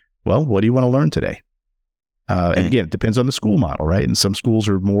question, well, what do you want to learn today? And again, it depends on the school model, right? And some schools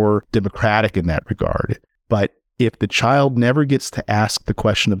are more democratic in that regard. But if the child never gets to ask the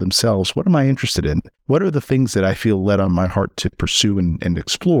question of themselves, what am I interested in? What are the things that I feel led on my heart to pursue and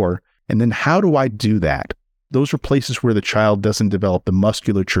explore? And then how do I do that? Those are places where the child doesn't develop the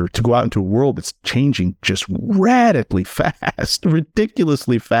musculature to go out into a world that's changing just radically fast,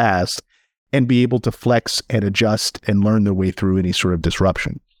 ridiculously fast, and be able to flex and adjust and learn their way through any sort of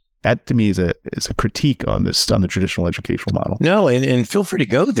disruption. That to me is a critique on the traditional educational model. No, and feel free to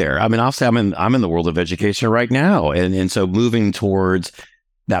go there. I mean, I'll say I'm in the world of education right now, and so moving towards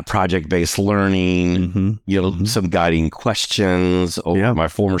that project-based learning, some guiding questions. My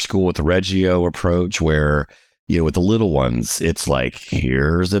former school with the Reggio approach, where with the little ones, it's like,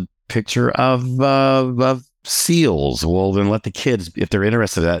 here's a picture of seals. Well, then let the kids, if they're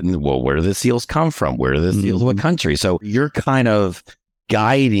interested in that, well, where do the seals come from? Where are the seals? What country? So you're kind of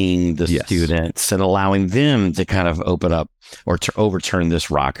guiding the students and allowing them to kind of open up or to overturn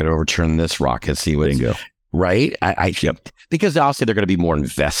this rock and see what go. Right. I because obviously they're going to be more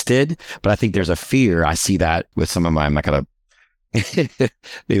invested, but I think there's a fear. I see that with some of my, I'm not going to,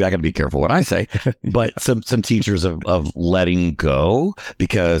 maybe I got to be careful what I say, but some teachers of letting go,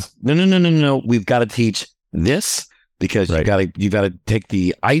 because no, we've got to teach this, because you've got to take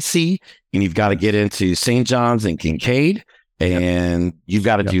the icy and you've got to get into St. John's and Kincaid. And you've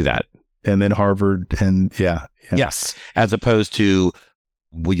got to do that. And then Harvard and yes. As opposed to,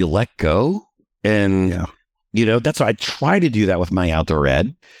 will you let go? And, that's why I try to do that with my outdoor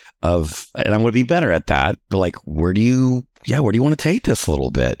ed and I'm going to be better at that. But like, where do you want to take this a little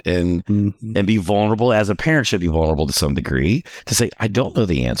bit and be vulnerable? As a parent should be vulnerable to some degree to say, I don't know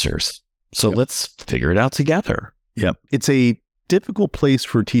the answers. So let's figure it out together. Yep. It's a difficult place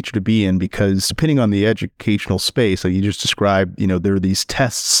for a teacher to be in, because depending on the educational space, like you just described, there are these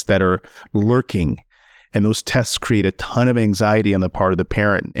tests that are lurking, and those tests create a ton of anxiety on the part of the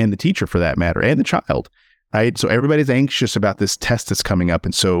parent and the teacher, for that matter, and the child, right? So everybody's anxious about this test that's coming up,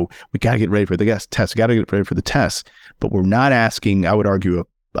 and so we got to get ready for the test. We got to get ready for the test, but we're not asking, I would argue,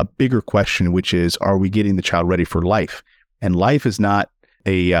 a bigger question, which is, are we getting the child ready for life? And life is not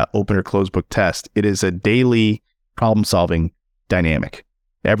a open or closed book test. It is a daily problem solving dynamic.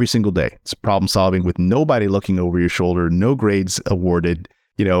 Every single day, it's problem solving with nobody looking over your shoulder, no grades awarded,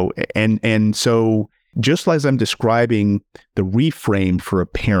 and so just as I'm describing the reframe for a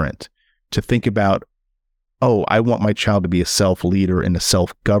parent to think about, oh, I want my child to be a self-leader and a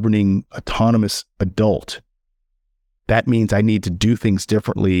self-governing, autonomous adult. That means I need to do things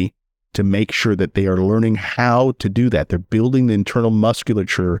differently to make sure that they are learning how to do that. They're building the internal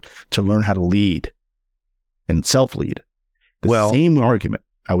musculature to learn how to lead and self-lead. The same argument,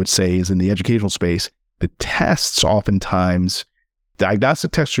 I would say, is in the educational space. The tests oftentimes,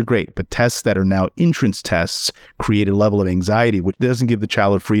 diagnostic tests are great, but tests that are now entrance tests create a level of anxiety, which doesn't give the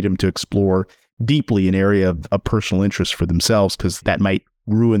child the freedom to explore deeply an area of personal interest for themselves, because that might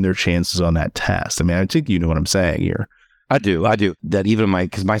ruin their chances on that test. I mean, I think you know what I'm saying here. I do. That even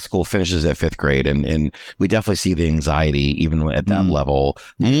because my school finishes at 5th grade, and we definitely see the anxiety even at that level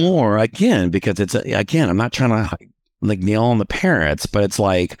more, again, because it's, again, I'm not trying to like nail on the parents, but it's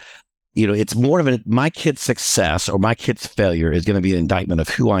like, it's more of my kid's success or my kid's failure is going to be an indictment of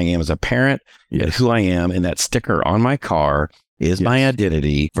who I am as a parent, and who I am. And that sticker on my car is my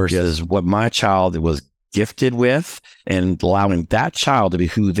identity versus what my child was gifted with, and allowing that child to be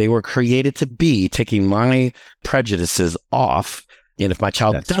who they were created to be, taking my prejudices off. And if my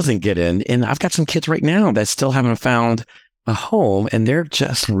child doesn't get in, and I've got some kids right now that still haven't found a home, and they're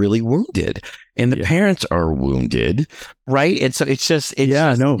just really wounded, and the parents are wounded, right? And so it's even in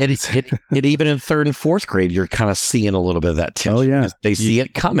 3rd and 4th grade, you're kind of seeing a little bit of that tension. Oh yeah, they see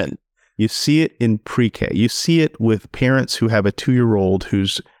it coming. You see it in pre-K. You see it with parents who have a 2-year-old who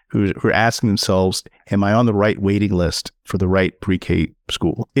are asking themselves, am I on the right waiting list for the right pre-K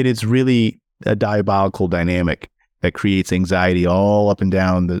school? It is really a diabolical dynamic that creates anxiety all up and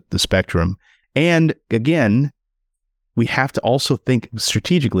down the spectrum. And again, we have to also think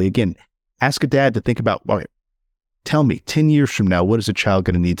strategically. Again, ask a dad to think about, all right, tell me 10 years from now, what is a child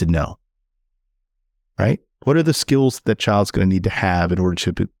going to need to know? Right? What are the skills that child's going to need to have in order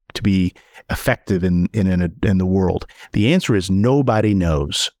to be effective in the world? The answer is nobody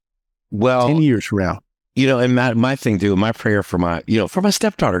knows. Well, 10 years from now. And my thing too, my prayer for my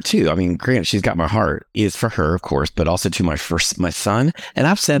stepdaughter too. I mean, granted, she's got my heart, is for her, of course, but also to my son. And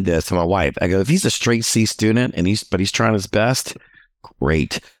I've said this to my wife. I go, if he's a straight C student but he's trying his best,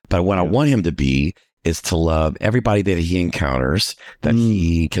 great. But what I want him to be is to love everybody that he encounters, that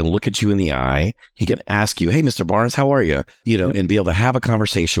he can look at you in the eye. He can ask you, hey, Mr. Barnes, how are you? And be able to have a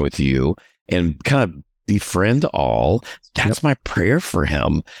conversation with you and kind of befriend all. That's my prayer for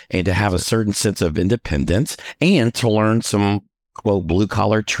him, and to have a certain sense of independence and to learn some, quote, blue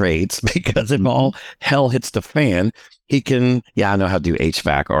collar trades, because if all hell hits the fan, he can, I know how to do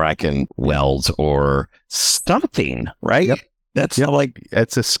HVAC, or I can weld or something, right? Yep. That's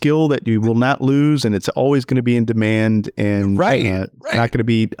it's a skill that you will not lose, and it's always going to be in demand, and not going to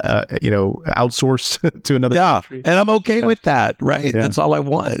be outsourced to another country. And I'm okay with that, right? That's all I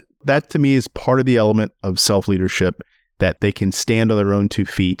want. That to me is part of the element of self-leadership, that they can stand on their own 2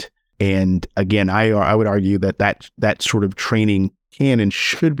 feet. And again, I would argue that sort of training can and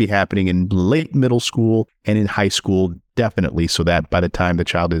should be happening in late middle school and in high school, definitely, so that by the time the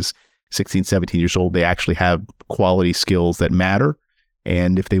child is 16, 17 years old, they actually have quality skills that matter.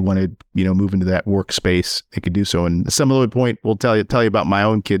 And if they want to, move into that workspace, they could do so. And a similar point, we'll tell you about my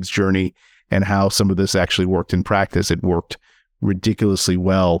own kid's journey and how some of this actually worked in practice. It worked ridiculously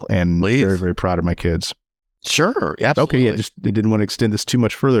well, and very, very proud of my kids. Sure. Absolutely. Okay. I didn't want to extend this too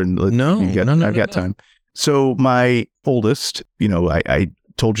much further. I've got time. So my oldest, I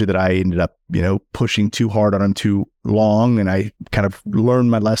told you that I ended up, pushing too hard on him too long, and I kind of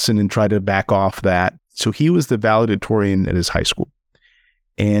learned my lesson and tried to back off that. So he was the valedictorian at his high school.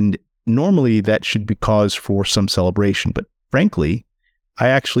 And normally that should be cause for some celebration. But frankly, I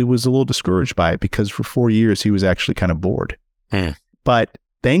actually was a little discouraged by it, because for 4 years he was actually kind of bored. But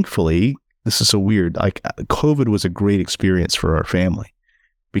thankfully, this is so weird, like COVID was a great experience for our family,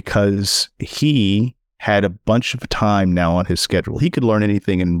 because he had a bunch of time now on his schedule. He could learn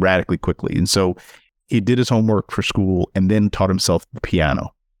anything and radically quickly. And so he did his homework for school and then taught himself the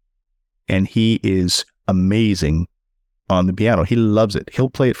piano. And he is amazing on the piano. He loves it. He'll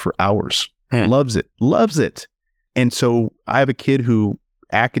play it for hours. Loves it. And so I have a kid who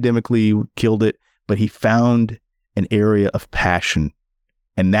academically killed it, but he found an area of passion.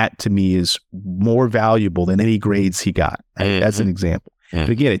 And that to me is more valuable than any grades he got. As an example. But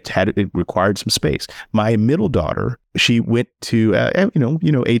again, it required some space. My middle daughter, she went to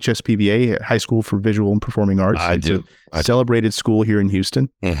HSPVA, High School for Visual and Performing Arts. I do. Celebrated school here in Houston.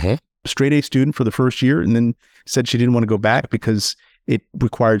 Straight A student for the first year, and then said she didn't want to go back because it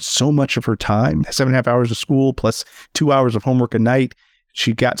required so much of her time. 7.5 hours of school plus 2 hours of homework a night.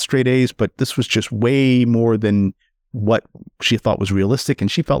 She got straight A's, but this was just way more than what she thought was realistic,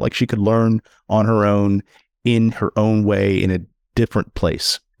 and she felt like she could learn on her own in her own way in a different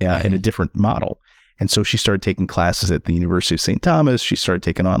place, in a different model. And so she started taking classes at the University of St. Thomas. She started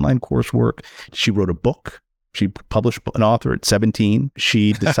taking online coursework. She wrote a book She published an author at 17.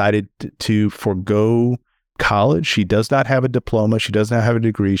 She decided to forego college. She does not have a diploma. She does not have a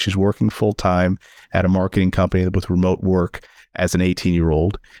degree. She's working full time at a marketing company with remote work as an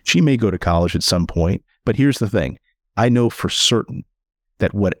 18-year-old. She may go to college at some point, but here's the thing. I know for certain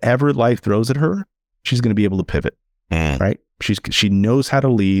that whatever life throws at her, she's going to be able to pivot, right? She knows how to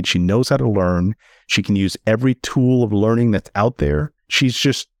lead. She knows how to learn. She can use every tool of learning that's out there.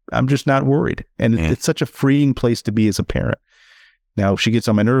 I'm just not worried. And it's such a freeing place to be as a parent. Now, she gets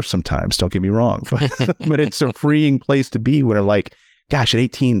on my nerves sometimes, don't get me wrong, but it's a freeing place to be when I'm like, gosh, at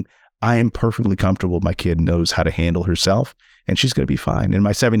 18, I am perfectly comfortable. My kid knows how to handle herself and she's going to be fine. And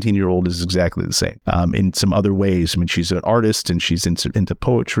my 17-year-old is exactly the same in some other ways. I mean, she's an artist and she's into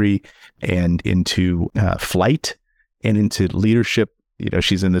poetry and into flight and into leadership. You know,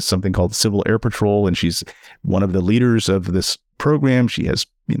 she's in something called Civil Air Patrol, and she's one of the leaders of this program. She has,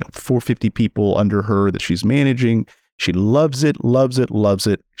 450 people under her that she's managing. She loves it, loves it, loves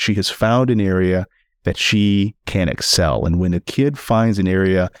it. She has found an area that she can excel. And when a kid finds an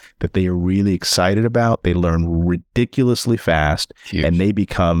area that they are really excited about, they learn ridiculously fast. Huge. And they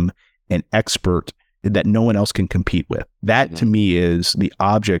become an expert that no one else can compete with. That to me is the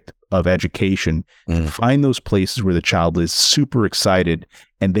object of education. Find those places where the child is super excited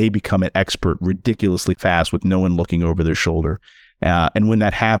and they become an expert ridiculously fast with no one looking over their shoulder. And when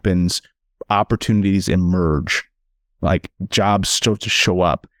that happens, opportunities emerge, like jobs start to show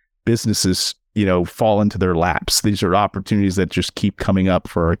up, businesses, fall into their laps. These are opportunities that just keep coming up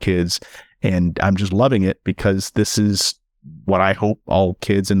for our kids. And I'm just loving it because this is what I hope all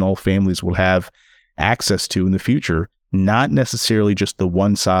kids and all families will have access to in the future, not necessarily just the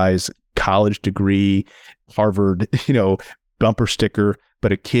one size college degree, Harvard, bumper sticker,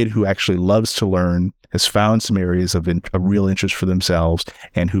 but a kid who actually loves to learn, has found some areas of a real interest for themselves,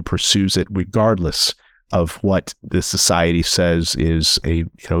 and who pursues it regardless of what the society says is a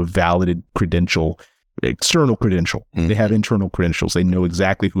validated credential, external credential. They have internal credentials. They know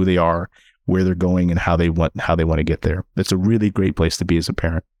exactly who they are, where they're going, and how they want to get there. It's a really great place to be as a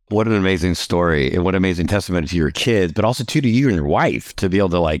parent. What an amazing story, and what amazing testimony to your kids, but also to you and your wife to be able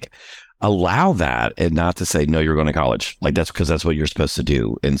to allow that and not to say, no, you're going to college. That's because that's what you're supposed to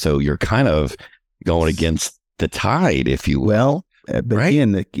do. And so you're kind of going against the tide, if you will. Well, but right?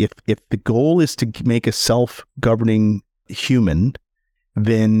 Again, if the goal is to make a self-governing human,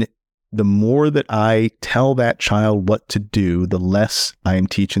 then the more that I tell that child what to do, the less I am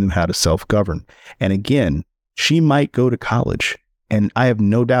teaching them how to self-govern. And again, she might go to college. And I have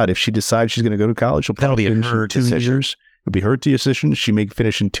no doubt if she decides she's going to go to college, that'll be her decision. It'll be her decision. She may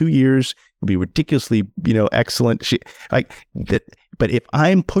finish in 2 years. It'll be ridiculously, excellent. But if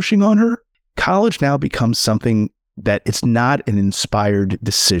I'm pushing on her, college now becomes something that it's not an inspired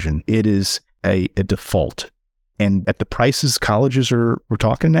decision. It is a default. And at the prices colleges we're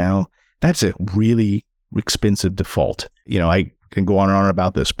talking now, that's a really expensive default. I can go on and on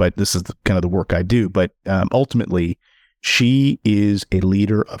about this, but this is kind of the work I do. But ultimately, she is a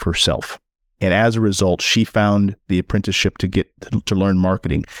leader of herself. And as a result, she found the apprenticeship to learn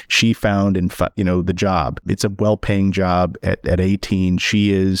marketing. She found, the job. It's a well-paying job at 18.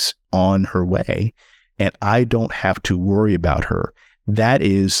 She is on her way, and I don't have to worry about her. That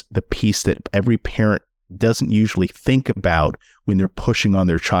is the piece that every parent doesn't usually think about when they're pushing on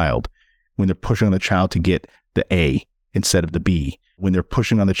their child, when they're pushing on the child to get the A instead of the B, when they're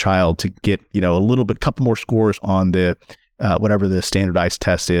pushing on the child to get, couple more scores on the, whatever the standardized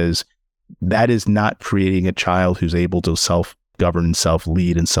test is. That is not creating a child who's able to self-govern and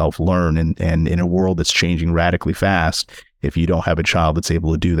self-lead and self-learn. And in a world that's changing radically fast, if you don't have a child that's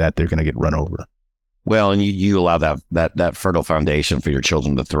able to do that, they're going to get run over. Well, and you allow that fertile foundation for your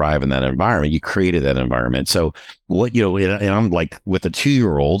children to thrive in that environment. You created that environment. So what, and I'm like with the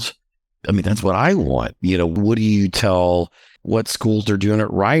 2-year-olds, I mean, that's what I want. What do you tell what schools are doing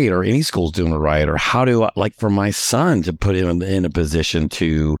it right, or any schools doing it right, or how do I, for my son, to put him in a position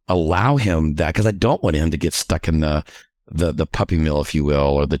to allow him that, because I don't want him to get stuck in the puppy mill, if you will,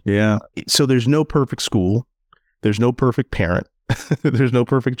 or So there's no perfect school. There's no perfect parent. There's no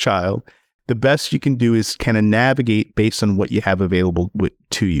perfect child. The best you can do is kind of navigate based on what you have available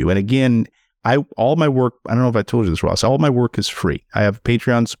to you. And again, all my work, I don't know if I told you this, Ross, all my work is free. I have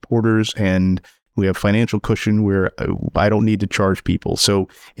Patreon supporters and we have financial cushion where I don't need to charge people. So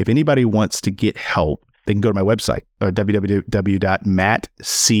if anybody wants to get help, they can go to my website,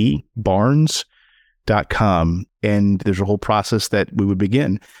 www.mattcbarnes.com. And there's a whole process that we would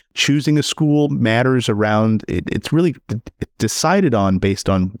begin. Choosing a school matters around, it's really decided on based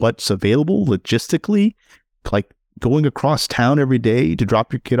on what's available logistically, like going across town every day to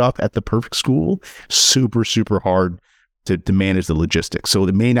drop your kid off at the perfect school, super, super hard to manage the logistics. So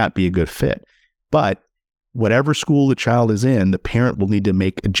it may not be a good fit. But whatever school the child is in, the parent will need to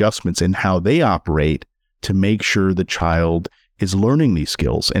make adjustments in how they operate to make sure the child is learning these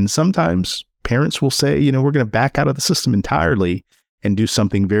skills. And sometimes parents will say, we're going to back out of the system entirely and do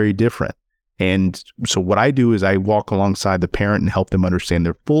something very different. And so what I do is I walk alongside the parent and help them understand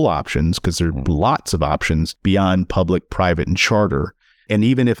their full options, because there are lots of options beyond public, private, and charter. And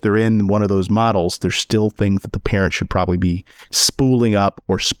even if they're in one of those models, there's still things that the parent should probably be spooling up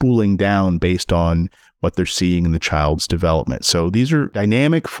or spooling down based on what they're seeing in the child's development. So these are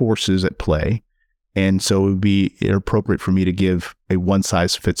dynamic forces at play. And so it would be inappropriate for me to give a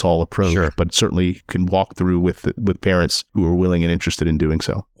one-size-fits-all approach, Sure. but certainly can walk through with parents who are willing and interested in doing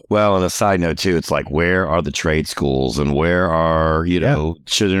so. Well, on a side note too, it's like, where are the trade schools, and where are,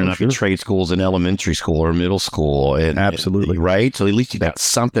 should there not be trade schools in elementary school or middle school? And Absolutely. Right. So at least you got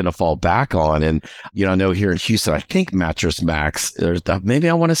something to fall back on. And, I know here in Houston, I think Mattress Max, maybe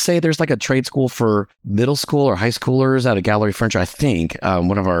I want to say there's like a trade school for middle school or high schoolers out of Gallery Furniture. I think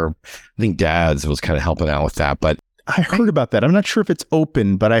one of our, dads was kind of helping out with that. But I heard about that. I'm not sure if it's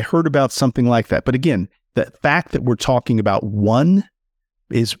open, but I heard about something like that. But again, the fact that we're talking about one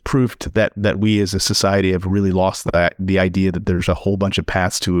is proof that we as a society have really lost the idea that there's a whole bunch of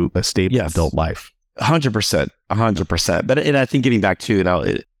paths to a stable adult life. 100%. But and I think getting back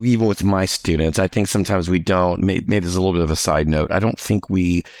to even with my students, I think sometimes we don't, maybe there's a little bit of a side note. I don't think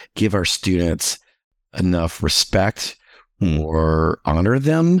we give our students enough respect or honor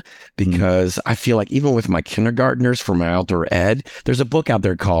them, because I feel like even with my kindergartners for my outdoor ed, there's a book out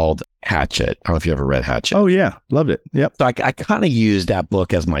there called Hatchet. I don't know if you ever read Hatchet. Oh yeah. Loved it. Yep. So I kind of used that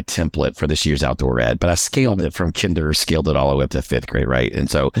book as my template for this year's outdoor ed, but I scaled it from scaled it all the way up to 5th grade. Right.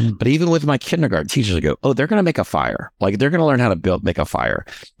 And so, but even with my kindergarten teachers, I go, oh, they're going to make a fire. Like, they're going to learn how to make a fire.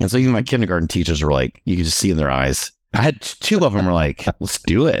 And so even my kindergarten teachers were like, you could just see in their eyes. I had 2 of them were like, let's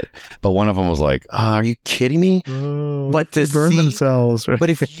do it. But one of them was like, are you kidding me? But to burn themselves. Right? But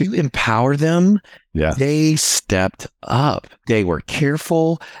if you empower them, they stepped up. They were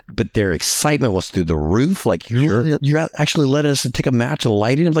careful, but their excitement was through the roof. Like, you're actually letting us take a match and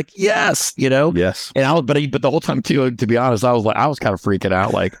light it. I'm like, yes, Yes. And but the whole time too, to be honest, I was kind of freaking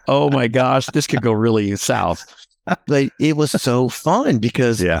out. Like, oh my gosh, this could go really south. But it was so fun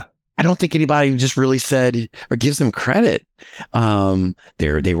because I don't think anybody just really said or gives them credit.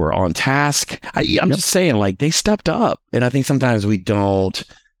 They were on task. I'm just saying, like, they stepped up. And I think sometimes we don't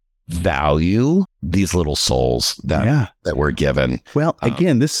value these little souls that we're given. Well,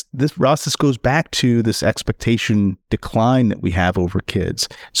 again, this Ross, this goes back to this expectation decline that we have over kids.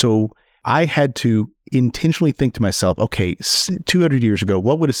 So I had to intentionally think to myself, okay, 200 years ago,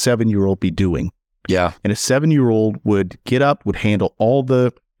 what would a 7-year-old be doing? Yeah. And a 7-year-old would get up, would handle all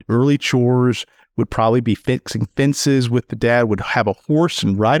the early chores, would probably be fixing fences with the dad, would have a horse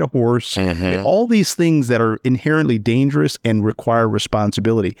and ride a horse, and all these things that are inherently dangerous and require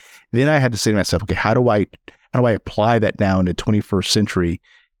responsibility. Then I had to say to myself, okay, how do I apply that now into 21st century,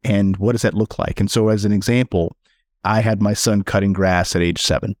 and what does that look like? And so as an example, I had my son cutting grass at age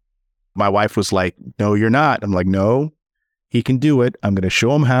 7. My wife was like, no, you're not. I'm like, no, he can do it. I'm going to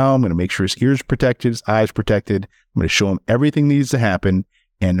show him how. I'm going to make sure his ears protected, his eyes protected. I'm going to show him everything needs to happen.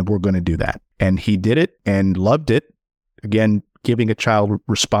 And we're going to do that. And he did it and loved it. Again, giving a child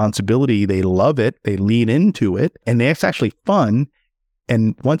responsibility, they love it. They lean into it. And it's actually fun.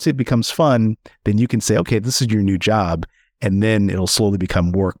 And once it becomes fun, then you can say, okay, this is your new job. And then it'll slowly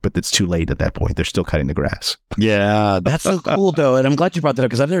become work, but it's too late at that point. They're still cutting the grass. Yeah, that's so cool, though. And I'm glad you brought that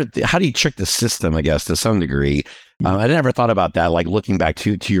up, because how do you trick the system, I guess, to some degree? I never thought about that, like looking back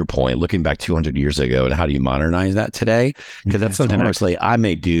to your point, looking back 200 years ago, and how do you modernize that today? Because that's something honestly I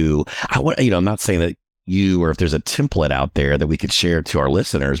may do. I'm not saying that you, or if there's a template out there that we could share to our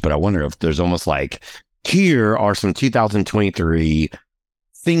listeners, but I wonder if there's almost like, here are some 2023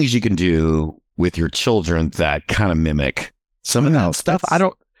 things you can do with your children that kind of mimic some of that stuff.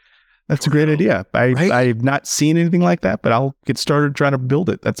 That's a great idea. I've not seen anything like that, but I'll get started trying to build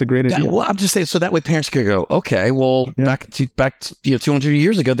it. That's a great idea. Well, I'm just saying, so that way parents could go, okay, well, back 200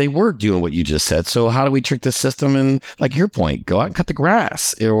 years ago, they were doing what you just said. So how do we trick the system? And like your point, go out and cut the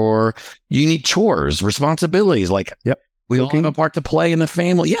grass, or you need chores, responsibilities. Like, we all have a part to play in the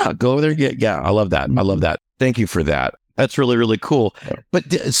family. Yeah, go over there. Yeah, I love that. I love that. Thank you for that. That's really, really cool.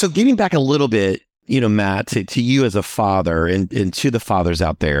 But so getting back a little bit, Matt, to you as a father and to the fathers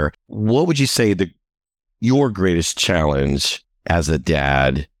out there, what would you say your greatest challenge as a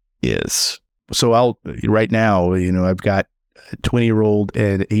dad is? So right now, I've got a 20-year-old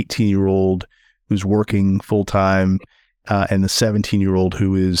and an 18-year-old who's working full time, and the 17-year-old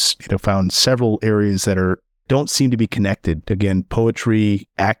who is, found several areas that don't seem to be connected. Again, poetry,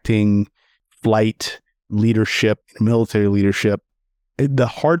 acting, flight, leadership, military leadership. The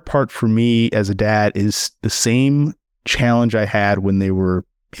hard part for me as a dad is the same challenge I had when they were,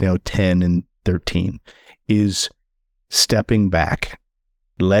 10 and 13, is stepping back,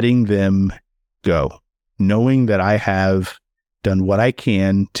 letting them go, knowing that I have done what I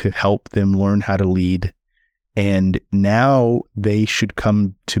can to help them learn how to lead. And now they should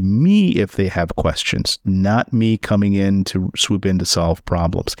come to me if they have questions, not me coming in to swoop in to solve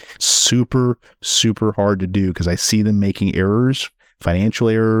problems. Super, super hard to do because I see them making errors, financial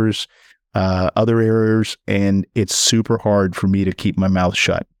errors, other errors, and it's super hard for me to keep my mouth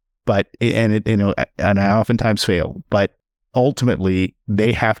shut. And I oftentimes fail, but ultimately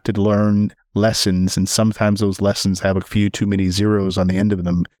they have to learn lessons, and sometimes those lessons have a few too many zeros on the end of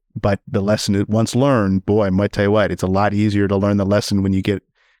them. But the lesson once learned, boy, I might tell you what, it's a lot easier to learn the lesson when you get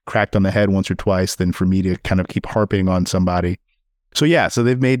cracked on the head once or twice than for me to kind of keep harping on somebody. So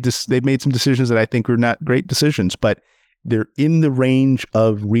they've made some decisions that I think are not great decisions, but they're in the range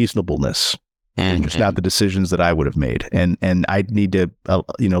of reasonableness. And just not the decisions that I would have made. And I need to,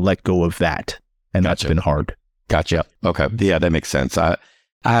 let go of that. And that's been hard. Gotcha. Okay. Yeah, that makes sense. I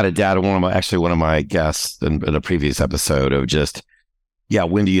had a dad, one of my guests in a previous episode of just,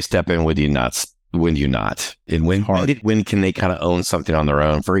 when do you step in? When do you not? And when can they kind of own something on their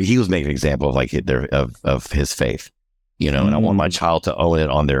own? He was making an example of of his faith, and I want my child to own it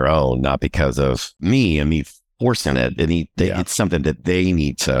on their own, not because of me and me forcing it. And it's something that they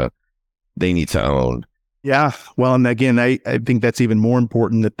need to own. Yeah. Well, and again, I think that's even more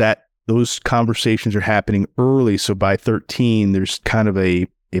important that those conversations are happening early. So by 13, there's kind of a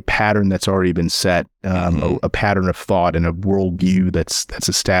pattern that's already been set, a pattern of thought and a worldview that's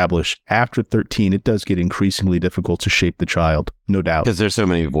established. After 13, it does get increasingly difficult to shape the child, no doubt. Because there's so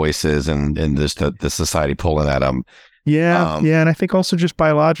many voices and there's the society pulling at them. Yeah. And I think also just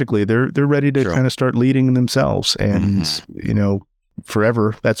biologically, they're ready to kind of start leading themselves. And,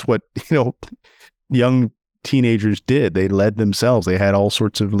 forever, that's what, young teenagers did. They led themselves. They had all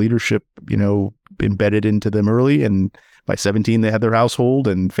sorts of leadership, embedded into them early. And by 17, they had their household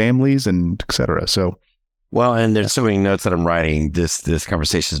and families and et cetera. So, well, and there's so many notes that I'm writing. This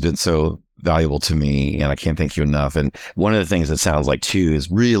conversation has been so valuable to me, and I can't thank you enough. And one of the things that sounds like too is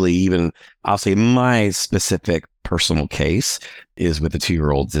really even, I'll say my specific personal case is with the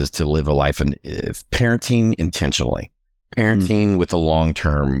 2-year-olds is to live a life in parenting intentionally, parenting with a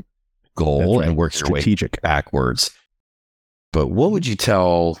long-term goal and work strategic backwards. But what would you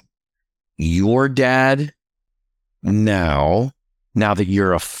tell your dad now that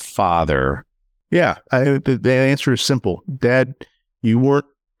you're a father? Yeah, the answer is simple. Dad, you weren't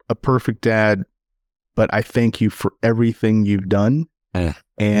a perfect dad, but I thank you for everything you've done.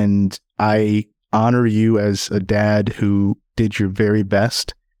 And I honor you as a dad who did your very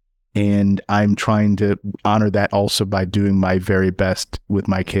best. And I'm trying to honor that also by doing my very best with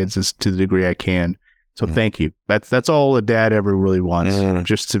my kids as to the degree I can. So thank you. That's all a dad ever really wants.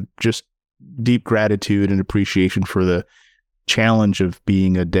 Just deep gratitude and appreciation for the challenge of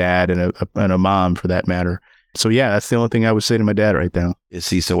being a dad and a mom for that matter. So that's the only thing I would say to my dad right now. Is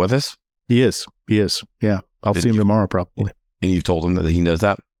he still with us? He is. Yeah. I'll see him tomorrow probably. And you've told him that he knows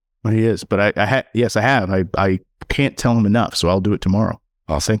that? Well, he is, but I have. I can't tell him enough, so I'll do it tomorrow.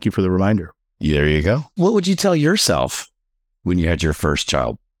 Awesome. Thank you for the reminder. There you go. What would you tell yourself when you had your first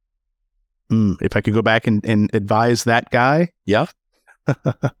child? If I could go back and advise that guy? Yeah.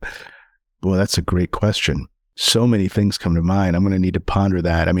 Boy, that's a great question. So many things come to mind. I'm going to need to ponder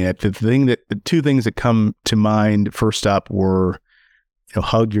that. I mean, the two things that come to mind first up were,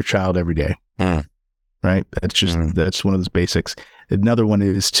 hug your child every day. Right? That's one of those basics. Another one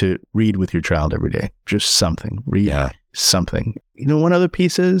is to read with your child every day. Just something. Read something. One other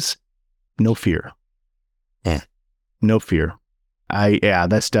piece is no fear. No fear.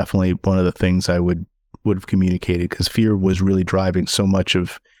 That's definitely one of the things I would have communicated, because fear was really driving so much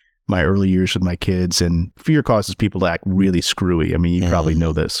of my early years with my kids, and fear causes people to act really screwy. I mean, you probably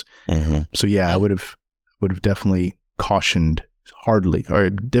know this. So I would have definitely cautioned hardly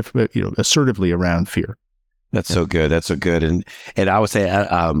or assertively around fear. That's so good. That's so good. And I would say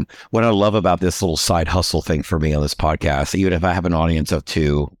what I love about this little side hustle thing for me on this podcast, even if I have an audience of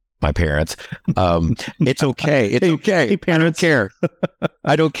 2, my parents, it's okay. It's okay. Hey, parents.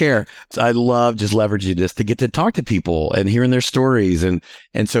 I don't care. So I love just leveraging this to get to talk to people and hearing their stories. And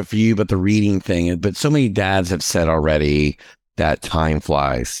so for you, but the reading thing, but so many dads have said already, that time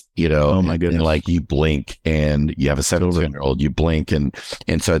flies, Oh my goodness. and like you blink and you have a 17-year-old, you blink. And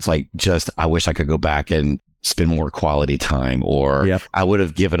so it's like, I wish I could go back and spend more quality time, or Yep. I would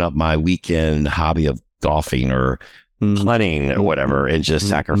have given up my weekend hobby of golfing or hunting or whatever, and just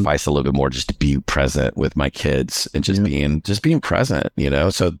sacrifice a little bit more just to be present with my kids and just being present,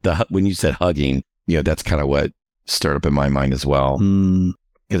 So when you said hugging, that's kind of what stirred up in my mind as well,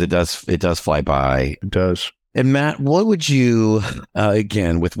 because it does fly by. It does. And Matt, what would you,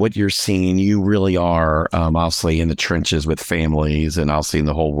 again, with what you're seeing, you really are obviously in the trenches with families and obviously in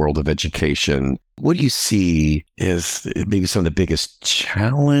the whole world of education. What do you see is maybe some of the biggest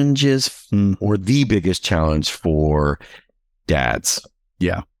challenges or the biggest challenge for dads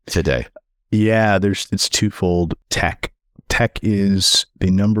today? Yeah, it's twofold. Tech is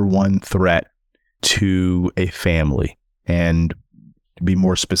the number one threat to a family. And to be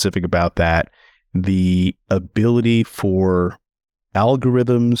more specific about that, the ability for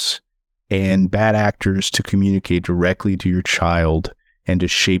algorithms and bad actors to communicate directly to your child and to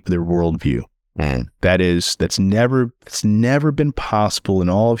shape their worldview. That's never been possible in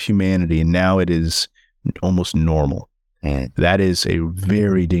all of humanity, and now it is almost normal. That is a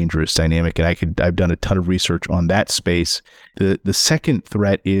very dangerous dynamic, and I've done a ton of research on that space. The second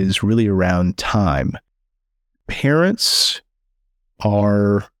threat is really around time. Parents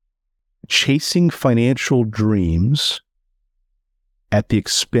are chasing financial dreams at the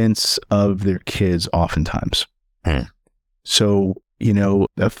expense of their kids oftentimes. So,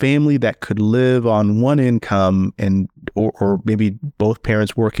 a family that could live on one income or maybe both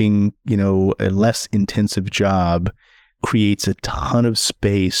parents working, a less intensive job creates a ton of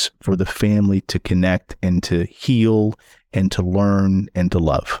space for the family to connect and to heal and to learn and to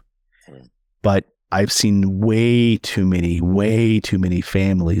love. But I've seen way too many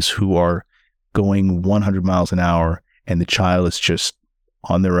families who are going 100 miles an hour and the child is just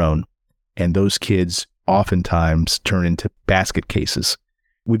on their own. And those kids oftentimes turn into basket cases.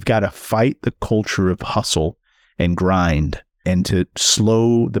 We've got to fight the culture of hustle and grind and to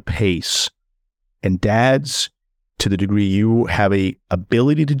slow the pace. And dads, to the degree you have a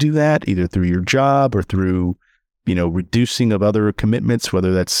ability to do that, either through your job or through reducing of other commitments,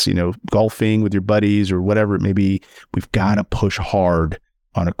 whether that's, golfing with your buddies or whatever it may be, we've got to push hard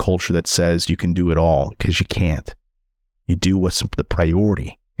on a culture that says you can do it all, because you can't. You do what's the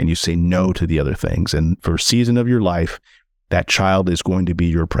priority and you say no to the other things. And for a season of your life, that child is going to be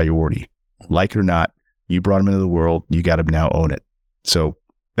your priority. Like it or not, you brought them into the world, you got to now own it. So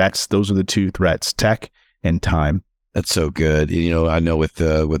those are the two threats, tech and time. That's so good. I know with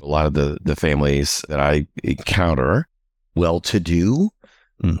a lot of the families that I encounter, well-to-do,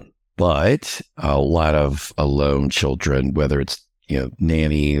 but a lot of alone children, whether it's,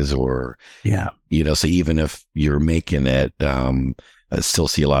 nannies or, so even if you're making it, I still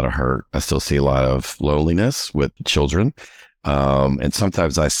see a lot of hurt. I still see a lot of loneliness with children. And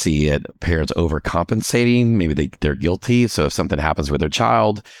sometimes I see parents overcompensating. Maybe they're guilty. So if something happens with their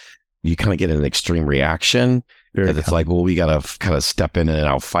child, you kind of get an extreme reaction. Because it's like, well, we got to kind of step in and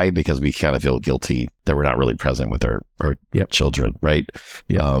out fight because we kind of feel guilty that we're not really present with our children, right?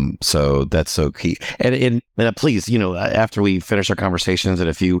 So that's so key. And please, after we finish our conversations, and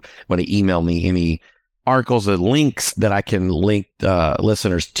if you want to email me any articles or links that I can link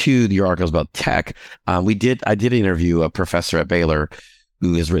listeners to your articles about tech, I did interview a professor at Baylor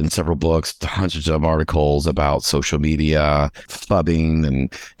who has written several books, hundreds of articles about social media, phubbing,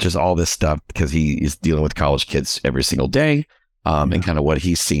 and just all this stuff, because he is dealing with college kids every single day, and kind of what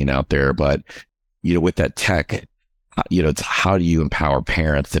he's seeing out there. But, with that tech, it's how do you empower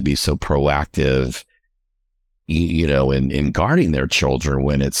parents to be so proactive, in guarding their children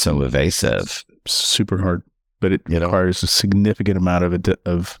when it's so evasive? Super hard, but it requires a significant amount of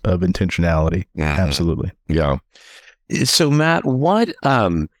intentionality. Absolutely. Yeah. So Matt, what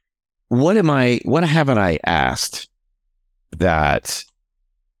haven't I asked that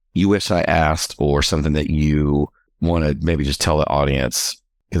you wish I asked, or something that you want to maybe just tell the audience?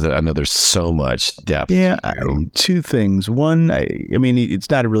 Because I know there's so much depth. Yeah, two things. One, I mean, it's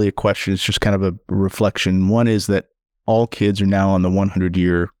not really a question. It's just kind of a reflection. One is that all kids are now on the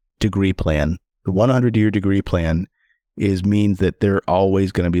 100-year degree plan. The 100-year degree plan means that they're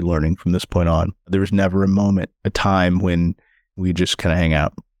always going to be learning from this point on. There's never a time when we just kind of hang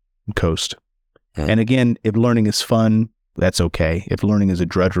out and coast. And again, if learning is fun, that's okay. If learning is a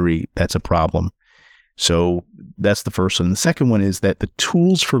drudgery, that's a problem. So that's the first one. The second one is that the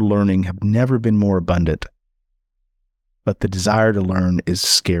tools for learning have never been more abundant, but the desire to learn is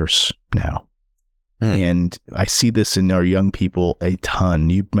scarce now. And I see this in our young people a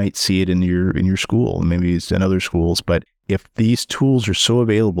ton. You might see it in your school, maybe it's in other schools, but if these tools are so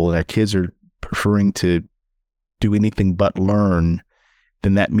available and our kids are preferring to do anything but learn,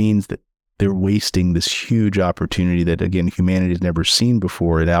 then that means that they're wasting this huge opportunity that, again, humanity has never seen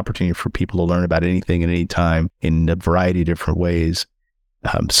before, an opportunity for people to learn about anything at any time in a variety of different ways.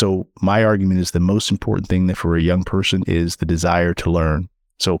 So my argument is the most important thing that for a young person is the desire to learn.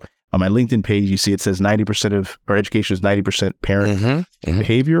 So on my LinkedIn page, you see it says 90% of our education is 90% parent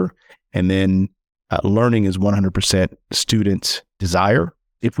behavior. And then learning is 100% student desire.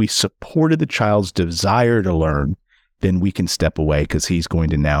 If we supported the child's desire to learn, then we can step away because he's going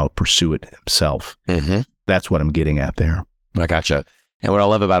to now pursue it himself. That's what I'm getting at there. I gotcha. And what I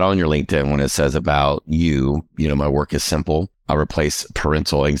love about on your LinkedIn, when it says about you, my work is simple. I replace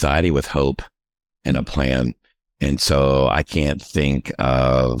parental anxiety with hope and a plan. And so I can't think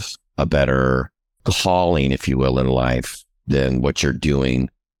of a better calling, if you will, in life than what you're doing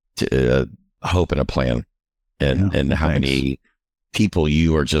to hope and a plan. And how many people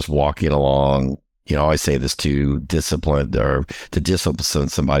you are just walking along. I always say this to discipline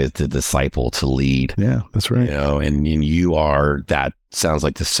somebody, to disciple, to lead. Yeah, that's right. And you are, that sounds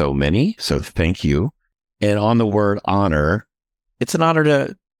like to so many. So thank you. And on the word honor, it's an honor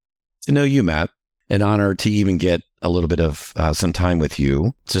to know you, Matt, an honor to even get a little bit of some time with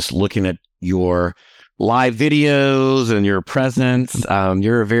you. Just looking at your live videos and your presence,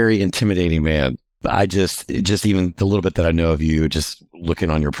 you're a very intimidating man. I just even the little bit that I know of you, just looking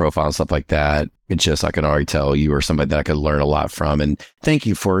on your profile and stuff like that, I can already tell you are somebody that I could learn a lot from. And thank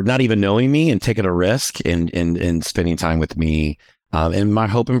you for not even knowing me and taking a risk and spending time with me. And my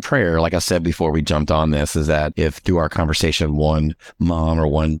hope and prayer, like I said before we jumped on this, is that if through our conversation, one mom or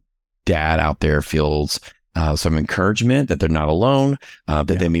one dad out there feels some encouragement that they're not alone, that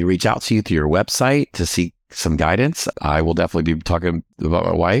they may reach out to you through your website to seek some guidance. I will definitely be talking about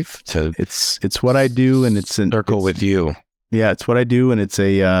my wife to. It's what I do, and it's an circle with you. Yeah, it's what I do, and it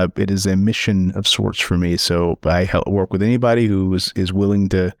is a mission of sorts for me. So I work with anybody who is willing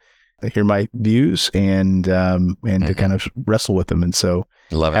to hear my views and to kind of wrestle with them. And so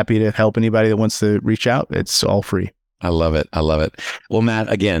happy to help anybody that wants to reach out. It's all free. I love it. Well, Matt,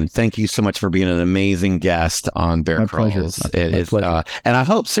 again, thank you so much for being an amazing guest on Bear Crawls. Pleasure. And I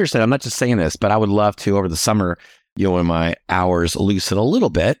hope, seriously, I'm not just saying this, but I would love to, over the summer, when my hours loosen a little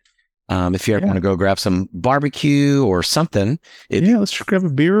bit, if you ever want to go grab some barbecue or something. Let's grab a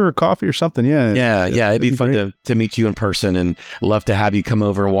beer or coffee or something. Yeah. It'd be fun to meet you in person, and love to have you come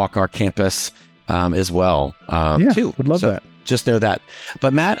over and walk our campus as well. Too. Would love that. Just know that.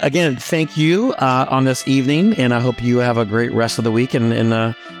 But Matt, again, thank you on this evening, and I hope you have a great rest of the week and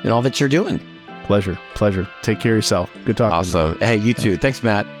all that you're doing. Pleasure. Take care of yourself. Good talking. Awesome. Hey, you too. Thanks,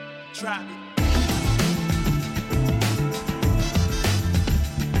 Matt.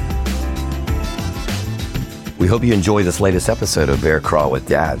 We hope you enjoy this latest episode of Bear Crawl with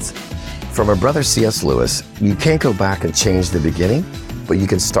Dads. From our brother C.S. Lewis, you can't go back and change the beginning, but you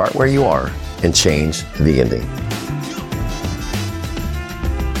can start where you are and change the ending.